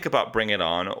 as you think about Bring It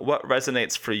On, what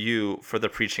resonates for you for the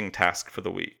preaching task for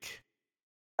the week?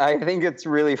 I think it's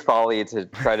really folly to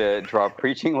try to draw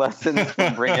preaching lessons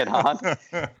from Bring It On.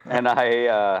 And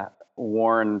I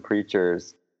warn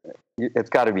preachers,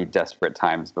 it's got to be desperate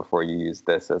times before you use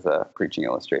this as a preaching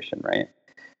illustration, right?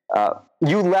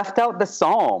 You left out the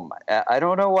psalm. I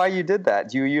don't know why you did that.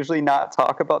 Do you usually not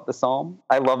talk about the psalm?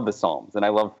 I love the psalms, and I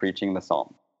love preaching the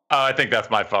psalm. Oh, I think that's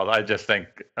my fault. I just think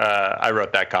I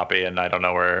wrote that copy, and I don't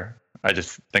know where. I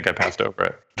just think I passed over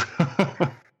it.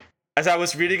 As I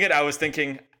was reading it, I was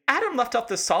thinking, Adam left out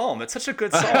the psalm. It's such a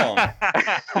good psalm.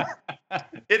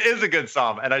 It is a good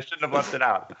psalm, and I shouldn't have left it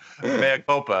out. Mea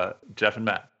culpa, Jeff and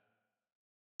Matt.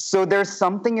 So there's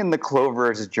something in the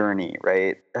Clover's journey,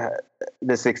 right?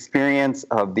 This experience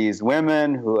of these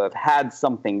women who have had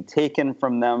something taken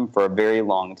from them for a very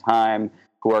long time,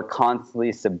 who are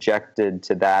constantly subjected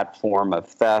to that form of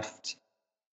theft,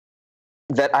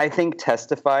 that I think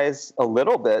testifies a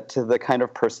little bit to the kind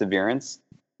of perseverance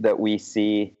that we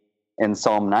see in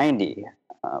Psalm 90,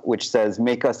 which says,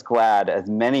 "Make us glad as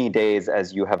many days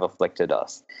as you have afflicted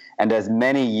us, and as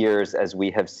many years as we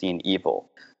have seen evil."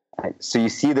 Right? So you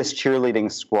see this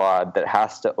cheerleading squad that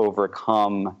has to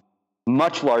overcome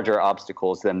much larger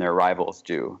obstacles than their rivals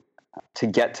do to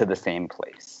get to the same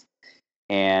place.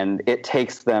 And it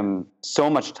takes them so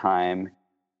much time.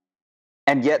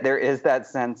 And yet there is that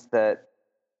sense that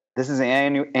this is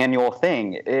an annual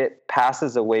thing. It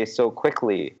passes away so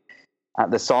quickly.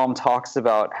 The psalm talks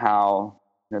about how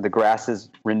the grass is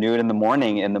renewed in the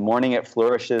morning. In the morning it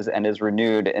flourishes and is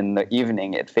renewed. In the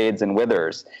evening it fades and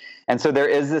withers. And so there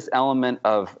is this element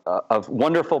of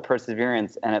wonderful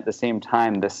perseverance, and at the same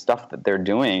time, this stuff that they're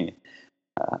doing,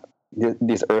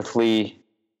 these earthly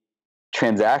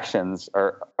transactions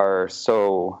are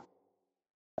so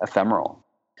ephemeral.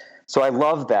 So I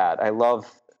love that. I love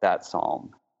that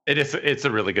psalm. It's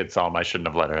a really good psalm. I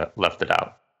shouldn't have left it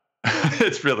out.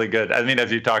 It's really good. I mean,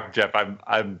 as you talk, Jeff,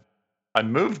 I'm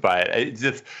moved by it. It's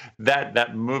just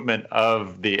that movement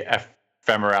of the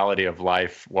ephemerality of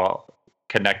life while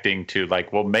connecting to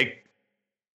like, well, make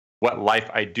what life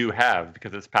I do have,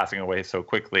 because it's passing away so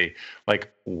quickly,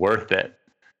 like worth it.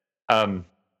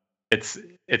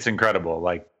 It's incredible.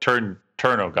 Like turn,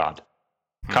 oh God,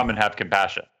 come and have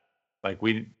compassion. Like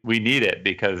we need it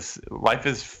because life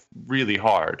is really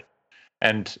hard.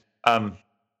 And I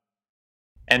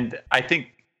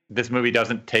think this movie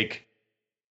doesn't take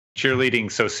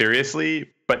cheerleading so seriously,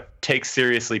 but takes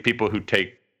seriously people who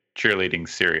take cheerleading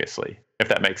seriously, if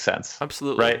that makes sense.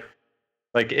 Absolutely. Right?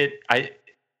 Like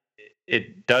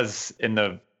it does in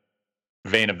the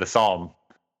vein of the psalm.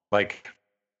 Like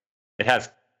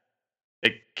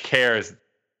it cares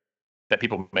that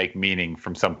people make meaning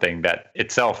from something that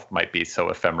itself might be so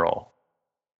ephemeral.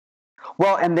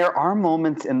 Well, and there are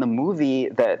moments in the movie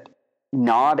that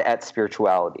nod at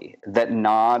spirituality, that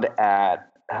nod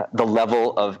at the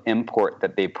level of import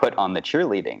that they put on the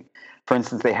cheerleading. For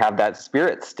instance, they have that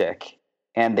spirit stick,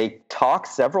 and they talk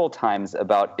several times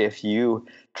about if you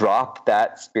drop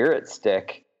that spirit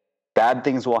stick, bad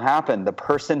things will happen. The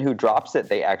person who drops it,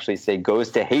 they actually say, goes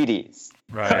to Hades.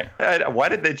 Right. Why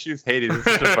did they choose Hades? It's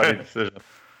such a funny decision.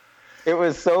 It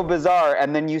was so bizarre.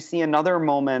 And then you see another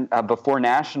moment before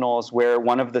Nationals where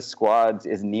one of the squads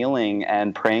is kneeling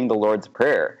and praying the Lord's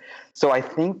Prayer. So I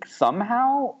think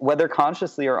somehow, whether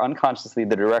consciously or unconsciously,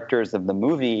 the directors of the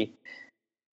movie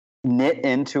knit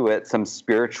into it some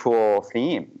spiritual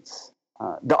themes.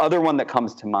 The other one that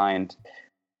comes to mind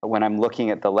when I'm looking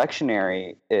at the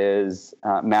lectionary is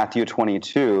Matthew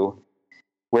 22,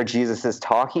 where Jesus is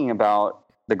talking about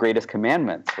the greatest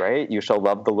commandments, right? You shall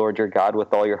love the Lord your God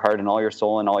with all your heart and all your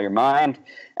soul and all your mind,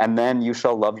 and then you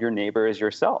shall love your neighbor as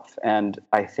yourself. And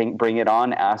I think Bring It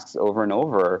On asks over and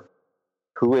over,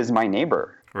 who is my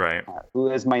neighbor? Right.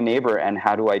 Who is my neighbor, and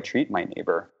how do I treat my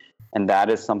neighbor? And that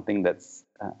is something that's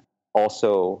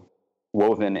also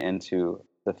woven into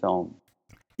the film.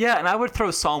 Yeah, and I would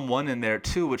throw Psalm 1 in there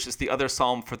too, which is the other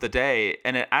psalm for the day.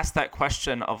 And it asks that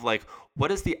question of like, what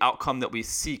is the outcome that we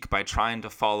seek by trying to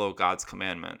follow God's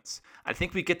commandments? I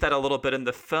think we get that a little bit in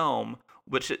the film,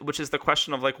 which is the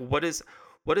question of like, what is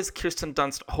Kirsten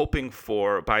Dunst hoping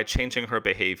for by changing her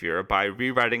behavior, by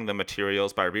rewriting the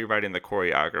materials, by rewriting the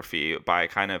choreography, by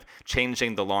kind of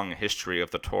changing the long history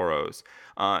of the Toros?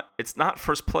 It's not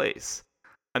first place.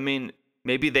 I mean,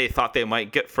 maybe they thought they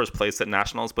might get first place at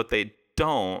Nationals, but they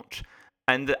don't.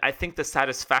 And I think the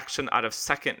satisfaction out of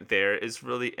second there is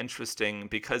really interesting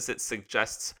because it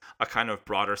suggests a kind of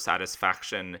broader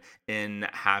satisfaction in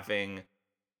having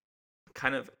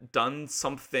kind of done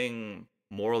something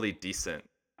morally decent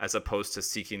as opposed to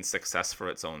seeking success for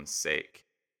its own sake.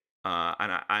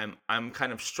 And I'm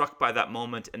kind of struck by that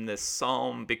moment in this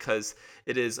psalm because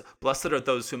it is, blessed are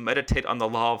those who meditate on the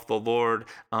law of the Lord.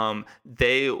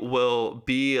 They will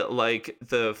be like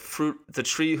the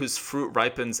tree whose fruit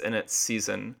ripens in its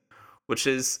season, which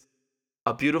is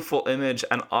a beautiful image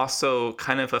and also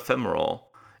kind of ephemeral.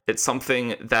 It's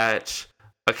something that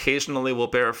occasionally will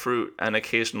bear fruit and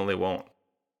occasionally won't.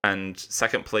 And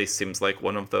second place seems like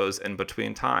one of those in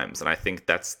between times, and I think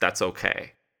that's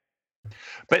okay.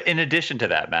 But in addition to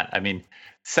that, Matt, I mean,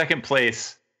 second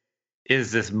place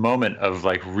is this moment of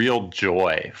like real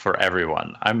joy for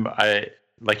everyone. I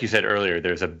like you said earlier,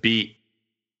 there's a beat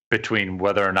between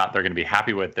whether or not they're going to be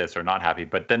happy with this or not happy.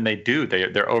 But then they do.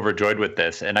 They're overjoyed with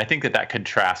this. And I think that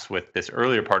contrasts with this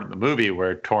earlier part of the movie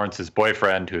where Torrance's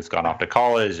boyfriend, who's gone off to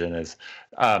college and is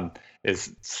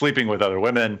sleeping with other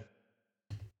women,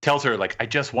 tells her, like, I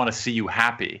just want to see you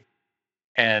happy.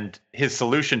 And his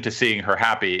solution to seeing her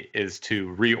happy is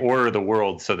to reorder the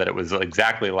world so that it was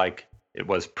exactly like it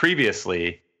was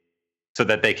previously, so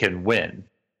that they can win.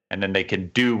 And then they can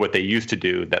do what they used to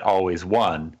do that always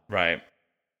won. Right.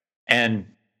 And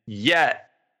yet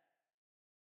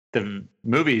the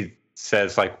movie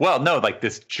says, like, well, no, like,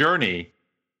 this journey,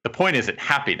 the point isn't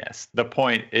happiness. The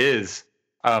point is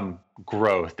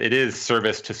growth. It is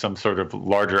service to some sort of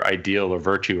larger ideal or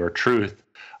virtue or truth.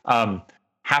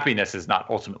 Happiness is not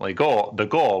ultimately the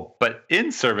goal, but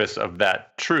in service of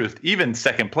that truth, even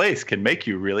second place can make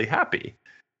you really happy.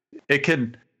 It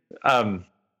can,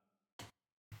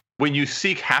 when you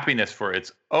seek happiness for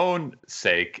its own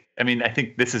sake, I mean, I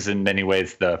think this is in many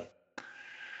ways the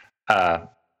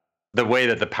way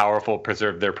that the powerful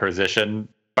preserve their position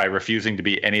by refusing to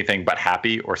be anything but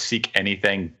happy or seek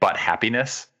anything but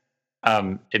happiness.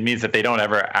 It means that they don't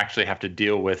ever actually have to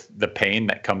deal with the pain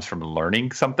that comes from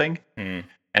learning something. Mm.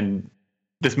 And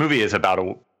this movie is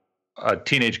about a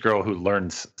teenage girl who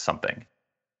learns something,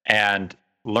 and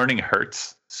learning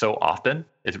hurts so often.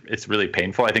 It's really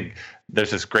painful. I think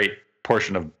there's this great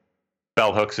portion of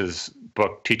Bell Hooks's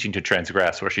book, Teaching to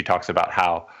Transgress, where she talks about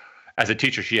how, as a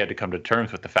teacher, she had to come to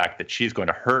terms with the fact that she's going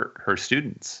to hurt her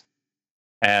students,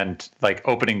 and like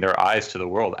opening their eyes to the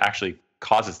world actually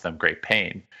causes them great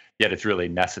pain. Yet it's really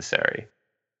necessary.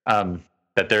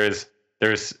 That there's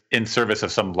in service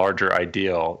of some larger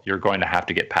ideal, you're going to have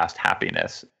to get past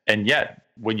happiness. And yet,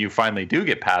 when you finally do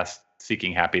get past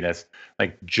seeking happiness,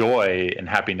 like, joy and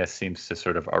happiness seems to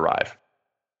sort of arrive.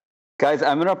 Guys,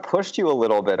 I'm going to push you a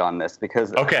little bit on this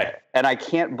because, okay, and I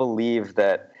can't believe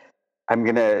that I'm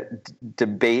going to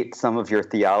debate some of your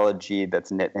theology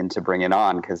that's knit into Bring It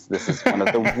On, because this is one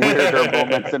of the weirder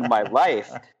moments in my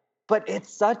life. But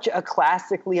it's such a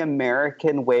classically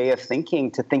American way of thinking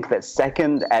to think that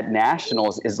second at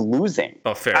nationals is losing.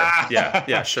 Oh, fair.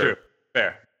 Yeah, sure. True.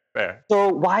 Fair. So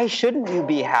why shouldn't you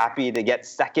be happy to get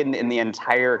second in the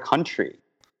entire country?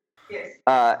 Yes.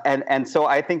 And so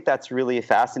I think that's really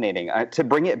fascinating. To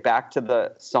bring it back to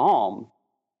the psalm,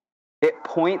 it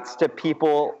points to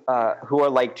people who are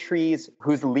like trees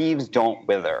whose leaves don't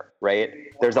wither, right?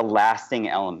 There's a lasting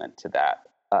element to that.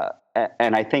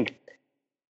 And I think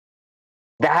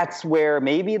that's where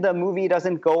maybe the movie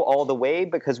doesn't go all the way,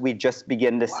 because we just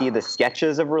begin to see the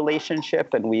sketches of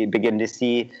relationship, and we begin to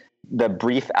see the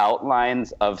brief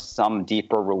outlines of some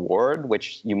deeper reward,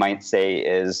 which you might say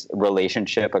is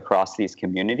relationship across these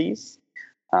communities.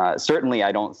 Certainly,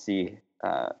 I don't see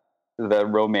the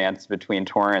romance between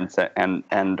Torrance and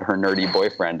her nerdy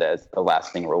boyfriend as a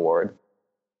lasting reward.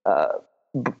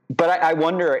 But I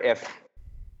wonder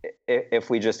if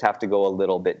we just have to go a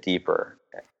little bit deeper.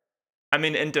 I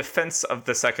mean, in defense of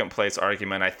the second place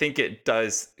argument, I think it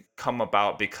does come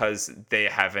about because they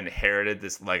have inherited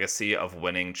this legacy of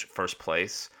winning first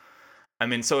place. I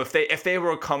mean, so if they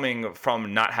were coming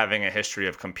from not having a history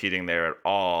of competing there at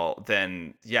all,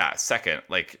 then yeah, second,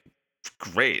 like,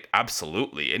 great,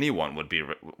 absolutely, anyone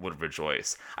would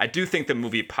rejoice. I do think the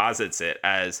movie posits it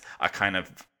as a kind of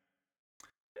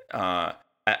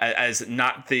as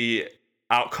not the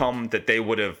outcome that they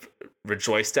would have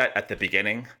rejoiced at the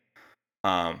beginning.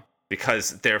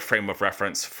 Because their frame of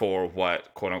reference for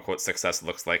what quote unquote success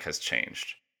looks like has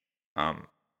changed.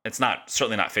 It's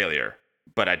certainly not failure,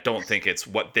 but I don't think it's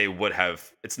what they would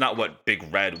have. It's not what Big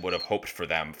Red would have hoped for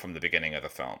them from the beginning of the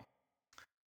film.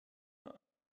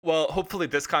 Well, hopefully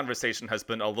this conversation has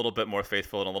been a little bit more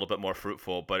faithful and a little bit more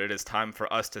fruitful, but it is time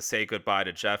for us to say goodbye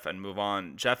to Jeff and move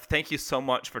on. Jeff, thank you so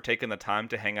much for taking the time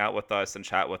to hang out with us and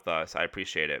chat with us. I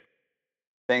appreciate it.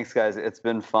 Thanks, guys. It's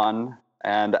been fun.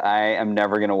 And I am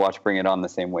never going to watch Bring It On the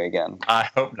same way again. I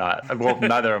hope not. Well,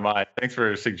 neither am I. Thanks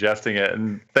for suggesting it.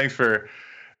 And thanks for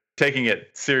taking it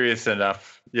serious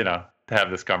enough, to have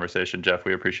this conversation, Jeff.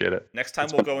 We appreciate it. Next time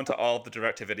we'll go into all of the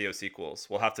direct-to-video sequels.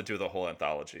 We'll have to do the whole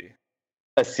anthology.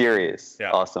 A series.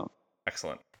 Yeah. Awesome.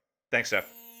 Excellent. Thanks, Jeff.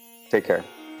 Take care.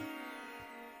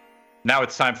 Now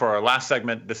it's time for our last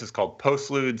segment. This is called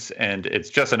Postludes, and it's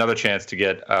just another chance to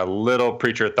get a little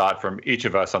preacher thought from each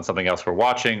of us on something else we're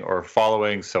watching or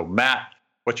following. So, Matt,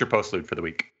 what's your postlude for the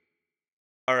week?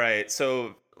 All right.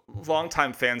 So,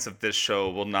 longtime fans of this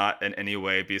show will not in any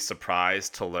way be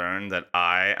surprised to learn that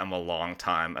I am a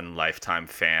longtime and lifetime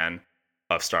fan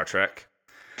of Star Trek.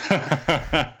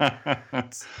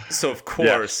 So, of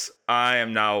course, I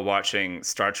am now watching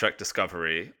Star Trek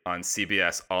Discovery on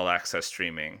CBS All Access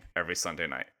streaming every Sunday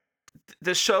night.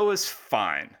 The show is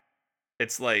fine.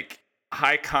 It's like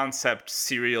high concept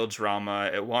serial drama.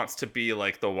 It wants to be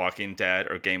like The Walking Dead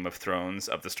or Game of Thrones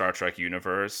of the Star Trek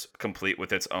universe, complete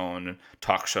with its own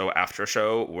talk show after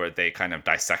show where they kind of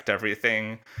dissect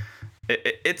everything.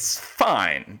 It's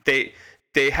fine.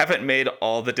 They haven't made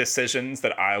all the decisions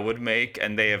that I would make,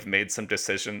 and they have made some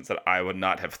decisions that I would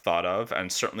not have thought of,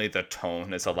 and certainly the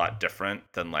tone is a lot different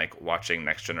than like watching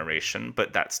Next Generation,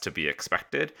 but that's to be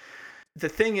expected. The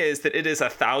thing is that it is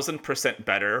 1,000%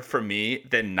 better for me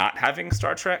than not having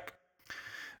Star Trek.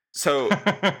 So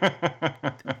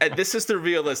this is the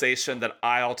realization that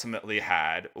I ultimately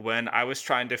had when I was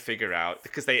trying to figure out,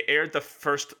 because they aired the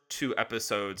first 2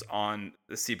 episodes on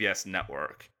the CBS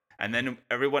network, and then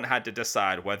everyone had to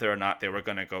decide whether or not they were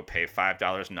going to go pay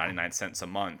 $5.99 a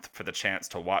month for the chance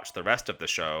to watch the rest of the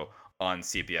show on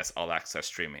CBS All Access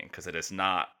streaming, because it is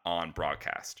not on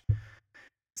broadcast.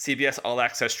 CBS All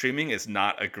Access streaming is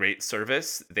not a great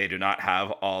service. They do not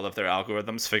have all of their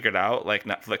algorithms figured out like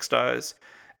Netflix does.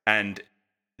 And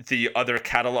the other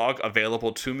catalog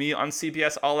available to me on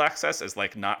CBS All Access is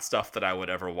like not stuff that I would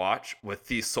ever watch, with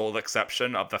the sole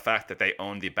exception of the fact that they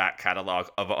own the back catalog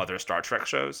of other Star Trek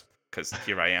shows, because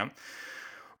here I am.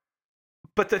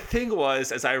 But the thing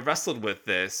was, as I wrestled with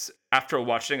this after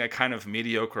watching a kind of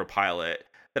mediocre pilot,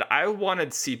 that I wanted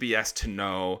CBS to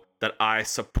know that I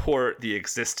support the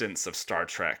existence of Star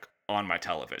Trek on my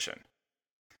television.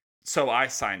 So I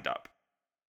signed up.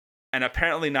 And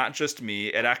apparently not just me,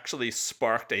 it actually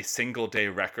sparked a single-day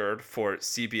record for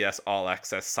CBS All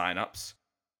Access signups.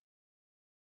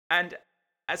 And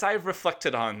as I've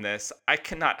reflected on this, I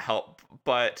cannot help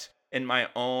but, in my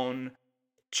own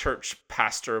church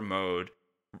pastor mode,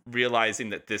 realizing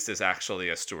that this is actually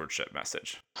a stewardship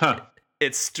message.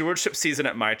 It's stewardship season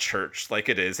at my church, like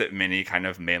it is at many kind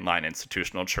of mainline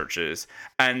institutional churches.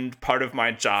 And part of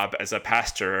my job as a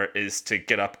pastor is to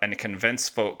get up and convince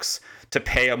folks to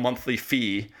pay a monthly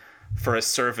fee for a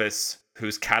service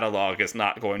whose catalog is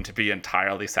not going to be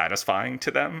entirely satisfying to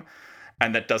them,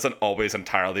 and that doesn't always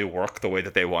entirely work the way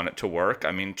that they want it to work.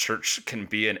 I mean, church can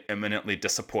be an eminently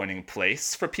disappointing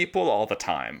place for people all the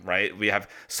time, right? We have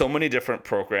so many different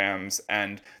programs,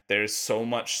 and there's so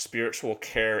much spiritual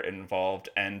care involved,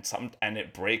 and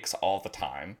it breaks all the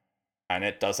time, and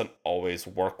it doesn't always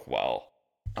work well.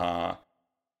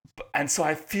 And so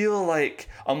I feel like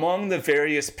among the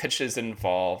various pitches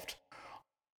involved,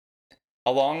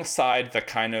 alongside the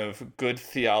kind of good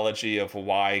theology of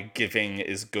why giving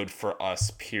is good for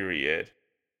us, period,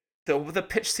 the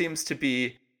pitch seems to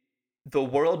be the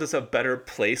world is a better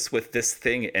place with this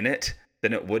thing in it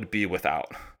than it would be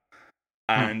without.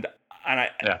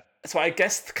 So I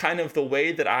guess kind of the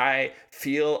way that I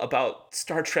feel about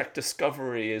Star Trek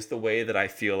Discovery is the way that I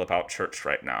feel about church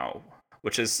right now,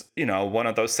 which is, you know, one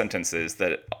of those sentences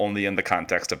that only in the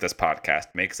context of this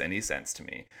podcast makes any sense to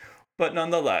me. But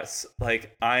nonetheless,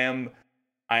 like I am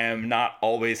not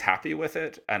always happy with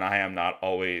it, and I am not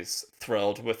always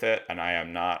thrilled with it, and I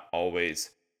am not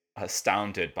always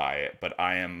astounded by it, but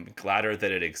I am gladder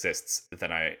that it exists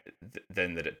than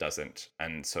that it doesn't.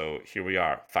 And so here we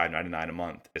are. $5.99 a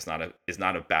month is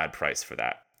not a bad price for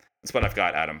that. That's what I've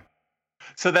got, Adam.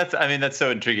 So that's so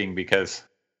intriguing, because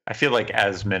I feel like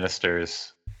as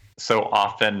ministers, so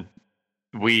often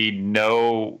we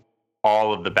know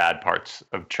all of the bad parts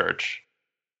of church,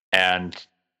 and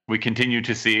we continue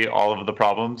to see all of the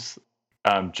problems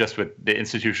just with the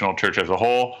institutional church as a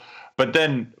whole. But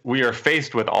then we are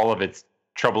faced with all of its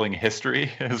troubling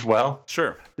history as well.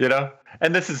 Sure. You know,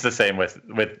 and this is the same with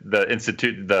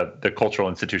the cultural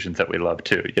institutions that we love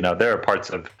too. You know, there are parts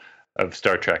of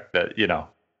Star Trek that, you know,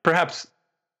 perhaps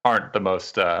aren't the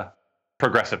most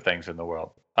progressive things in the world.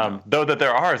 Though that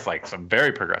there are like some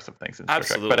very progressive things in Star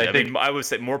Trek. But I think I would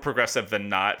say more progressive than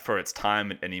not for its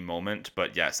time at any moment.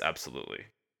 But yes, absolutely.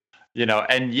 You know,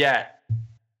 and yet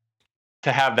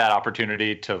to have that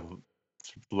opportunity to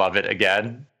love it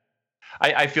again,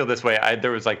 I feel this way.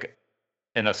 There was like,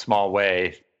 in a small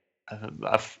way,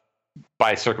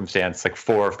 by circumstance, like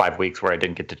 4 or 5 weeks where I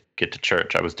didn't get to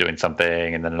church. I was doing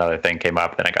something, and then another thing came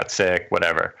up, then I got sick,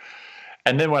 whatever.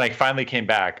 And then when I finally came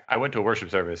back, I went to a worship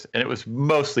service, and it was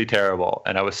mostly terrible,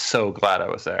 and I was so glad I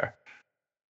was there.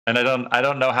 And I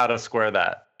don't know how to square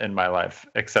that in my life,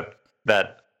 except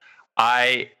that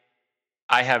I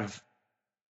have,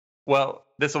 well,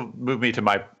 this will move me to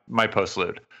my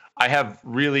postlude. I have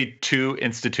really 2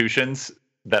 institutions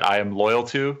that I am loyal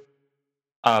to,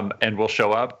 and will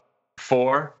show up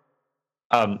for.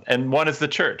 And one is the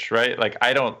church, right? Like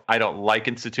I don't like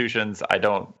institutions. I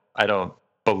don't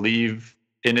believe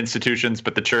in institutions,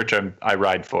 but the church I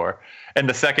ride for. And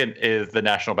the second is the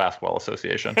National Basketball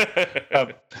Association,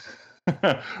 um,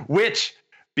 which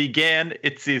began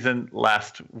its season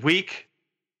last week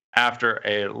after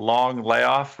a long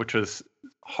layoff, which was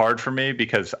hard for me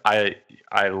because I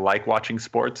like watching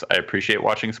sports. I appreciate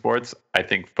watching sports. I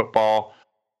think football,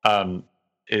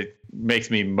 it makes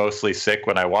me mostly sick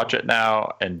when I watch it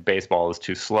now, and baseball is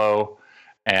too slow.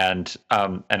 And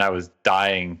I was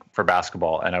dying for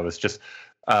basketball, and I was just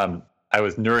I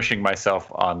was nourishing myself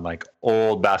on like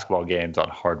old basketball games on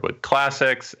Hardwood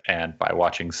Classics and by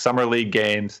watching summer league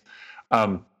games.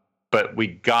 But we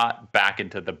got back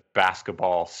into the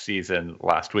basketball season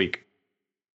last week.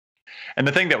 And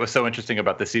the thing that was so interesting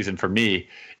about this season for me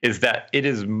is that it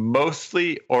is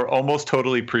mostly or almost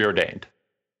totally preordained.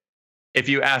 If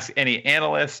you ask any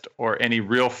analyst or any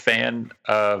real fan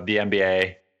of the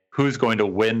NBA who's going to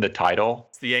win the title,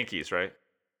 it's the Yankees, right?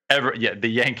 The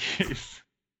Yankees.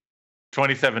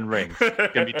 27 rings.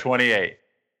 It's going to be 28.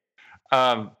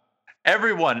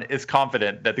 Everyone is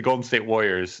confident that the Golden State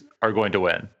Warriors are going to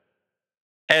win.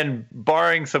 And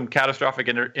barring some catastrophic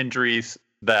injuries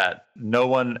that no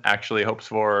one actually hopes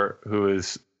for, who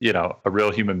is, a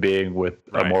real human being with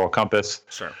a moral compass.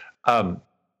 Sure.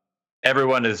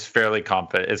 Everyone is fairly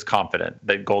confident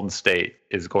that Golden State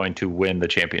is going to win the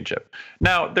championship.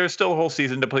 Now, there's still a whole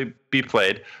season to be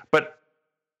played, but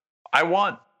I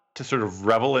want to sort of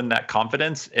revel in that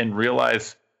confidence and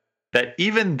realize that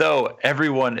even though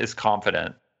everyone is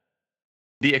confident,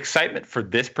 the excitement for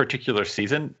this particular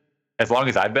season, as long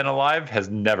as I've been alive, has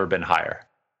never been higher.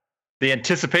 The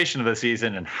anticipation of the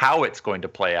season and how it's going to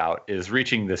play out is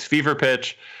reaching this fever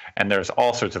pitch, and there's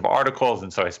all sorts of articles.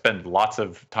 And so I spend lots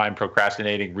of time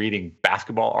procrastinating, reading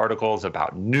basketball articles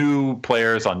about new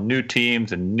players on new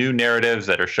teams and new narratives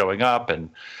that are showing up and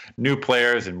new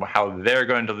players and how they're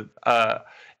going to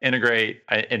integrate.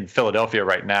 In Philadelphia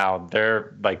right now,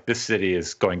 they're like, this city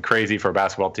is going crazy for a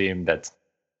basketball team that's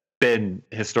been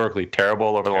historically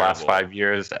terrible over the last 5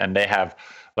 years, and they have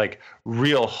like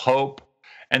real hope.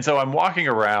 And so I'm walking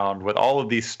around with all of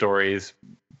these stories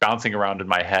bouncing around in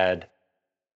my head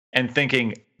and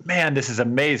thinking, man, this is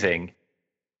amazing,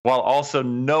 while also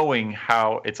knowing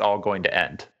how it's all going to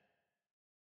end.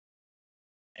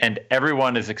 And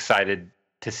everyone is excited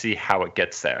to see how it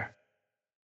gets there.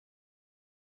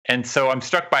 And so I'm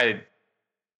struck by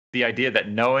the idea that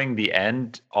knowing the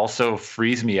end also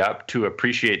frees me up to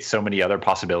appreciate so many other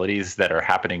possibilities that are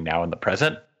happening now in the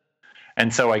present.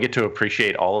 And so I get to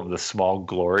appreciate all of the small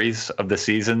glories of the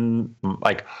season,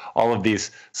 like all of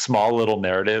these small little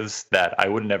narratives that I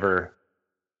would never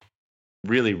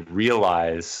really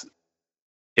realize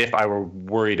if I were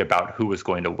worried about who was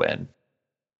going to win.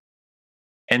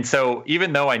 And so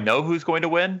even though I know who's going to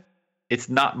win, it's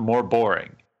not more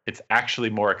boring. It's actually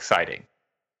more exciting.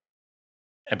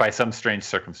 And by some strange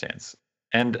circumstance.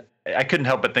 And I couldn't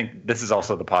help but think this is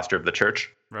also the posture of the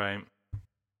church. Right.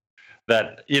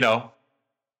 That,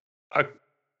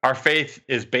 our faith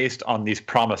is based on these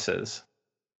promises.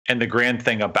 And the grand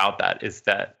thing about that is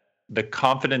that the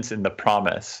confidence in the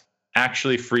promise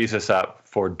actually frees us up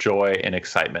for joy and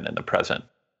excitement in the present.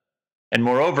 And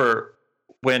moreover,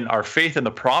 when our faith in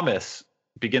the promise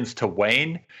begins to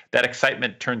wane, that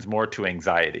excitement turns more to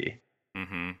anxiety.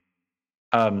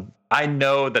 Mm-hmm. I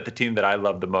know that the team that I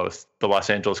love the most, the Los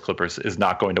Angeles Clippers, is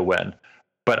not going to win,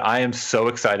 but I am so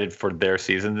excited for their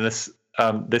season this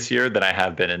year than I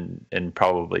have been in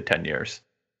probably 10 years.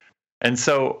 And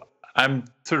so I'm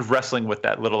sort of wrestling with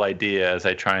that little idea as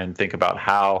I try and think about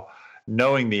how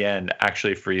knowing the end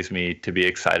actually frees me to be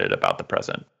excited about the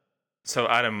present. So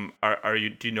Adam,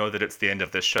 do you know that it's the end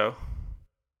of this show?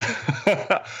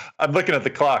 I'm looking at the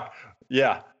clock.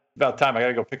 Yeah, about time. I got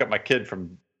to go pick up my kid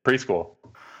from preschool.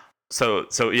 So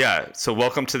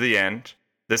welcome to the end.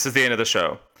 This is the end of the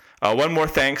show. One more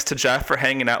thanks to Jeff for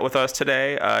hanging out with us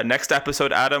today. Next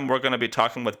episode, Adam, we're going to be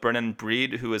talking with Brennan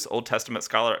Breed, who is Old Testament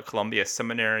scholar at Columbia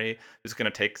Seminary, who's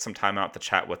going to take some time out to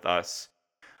chat with us.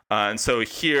 And so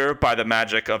here, by the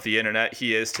magic of the internet,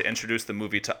 he is to introduce the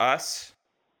movie to us.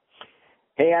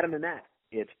 Hey, Adam and Matt.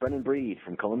 It's Brennan Breed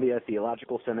from Columbia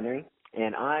Theological Seminary,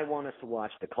 and I want us to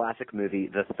watch the classic movie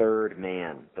The Third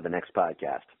Man for the next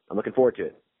podcast. I'm looking forward to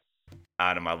it.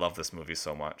 Adam, I love this movie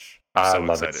so much. I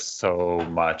love it so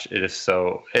much. It is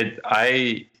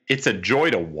it's a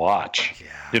joy to watch.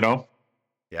 Yeah.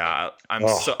 Yeah,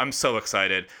 I'm so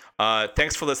excited.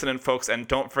 Thanks for listening, folks, and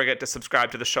don't forget to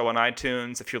subscribe to the show on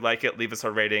iTunes. If you like it, leave us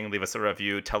a rating, leave us a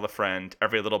review, tell a friend.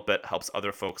 Every little bit helps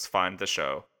other folks find the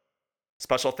show.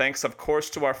 Special thanks, of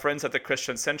course, to our friends at the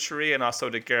Christian Century and also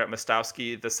to Garrett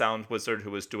Mostowski, the sound wizard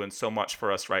who is doing so much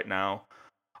for us right now.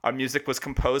 Our music was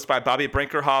composed by Bobby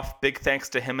Brinkerhoff. Big thanks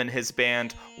to him and his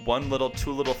band, One Little,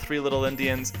 Two Little, Three Little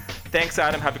Indians. Thanks,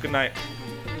 Adam. Have a good night.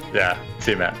 Yeah.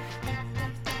 See you, Matt.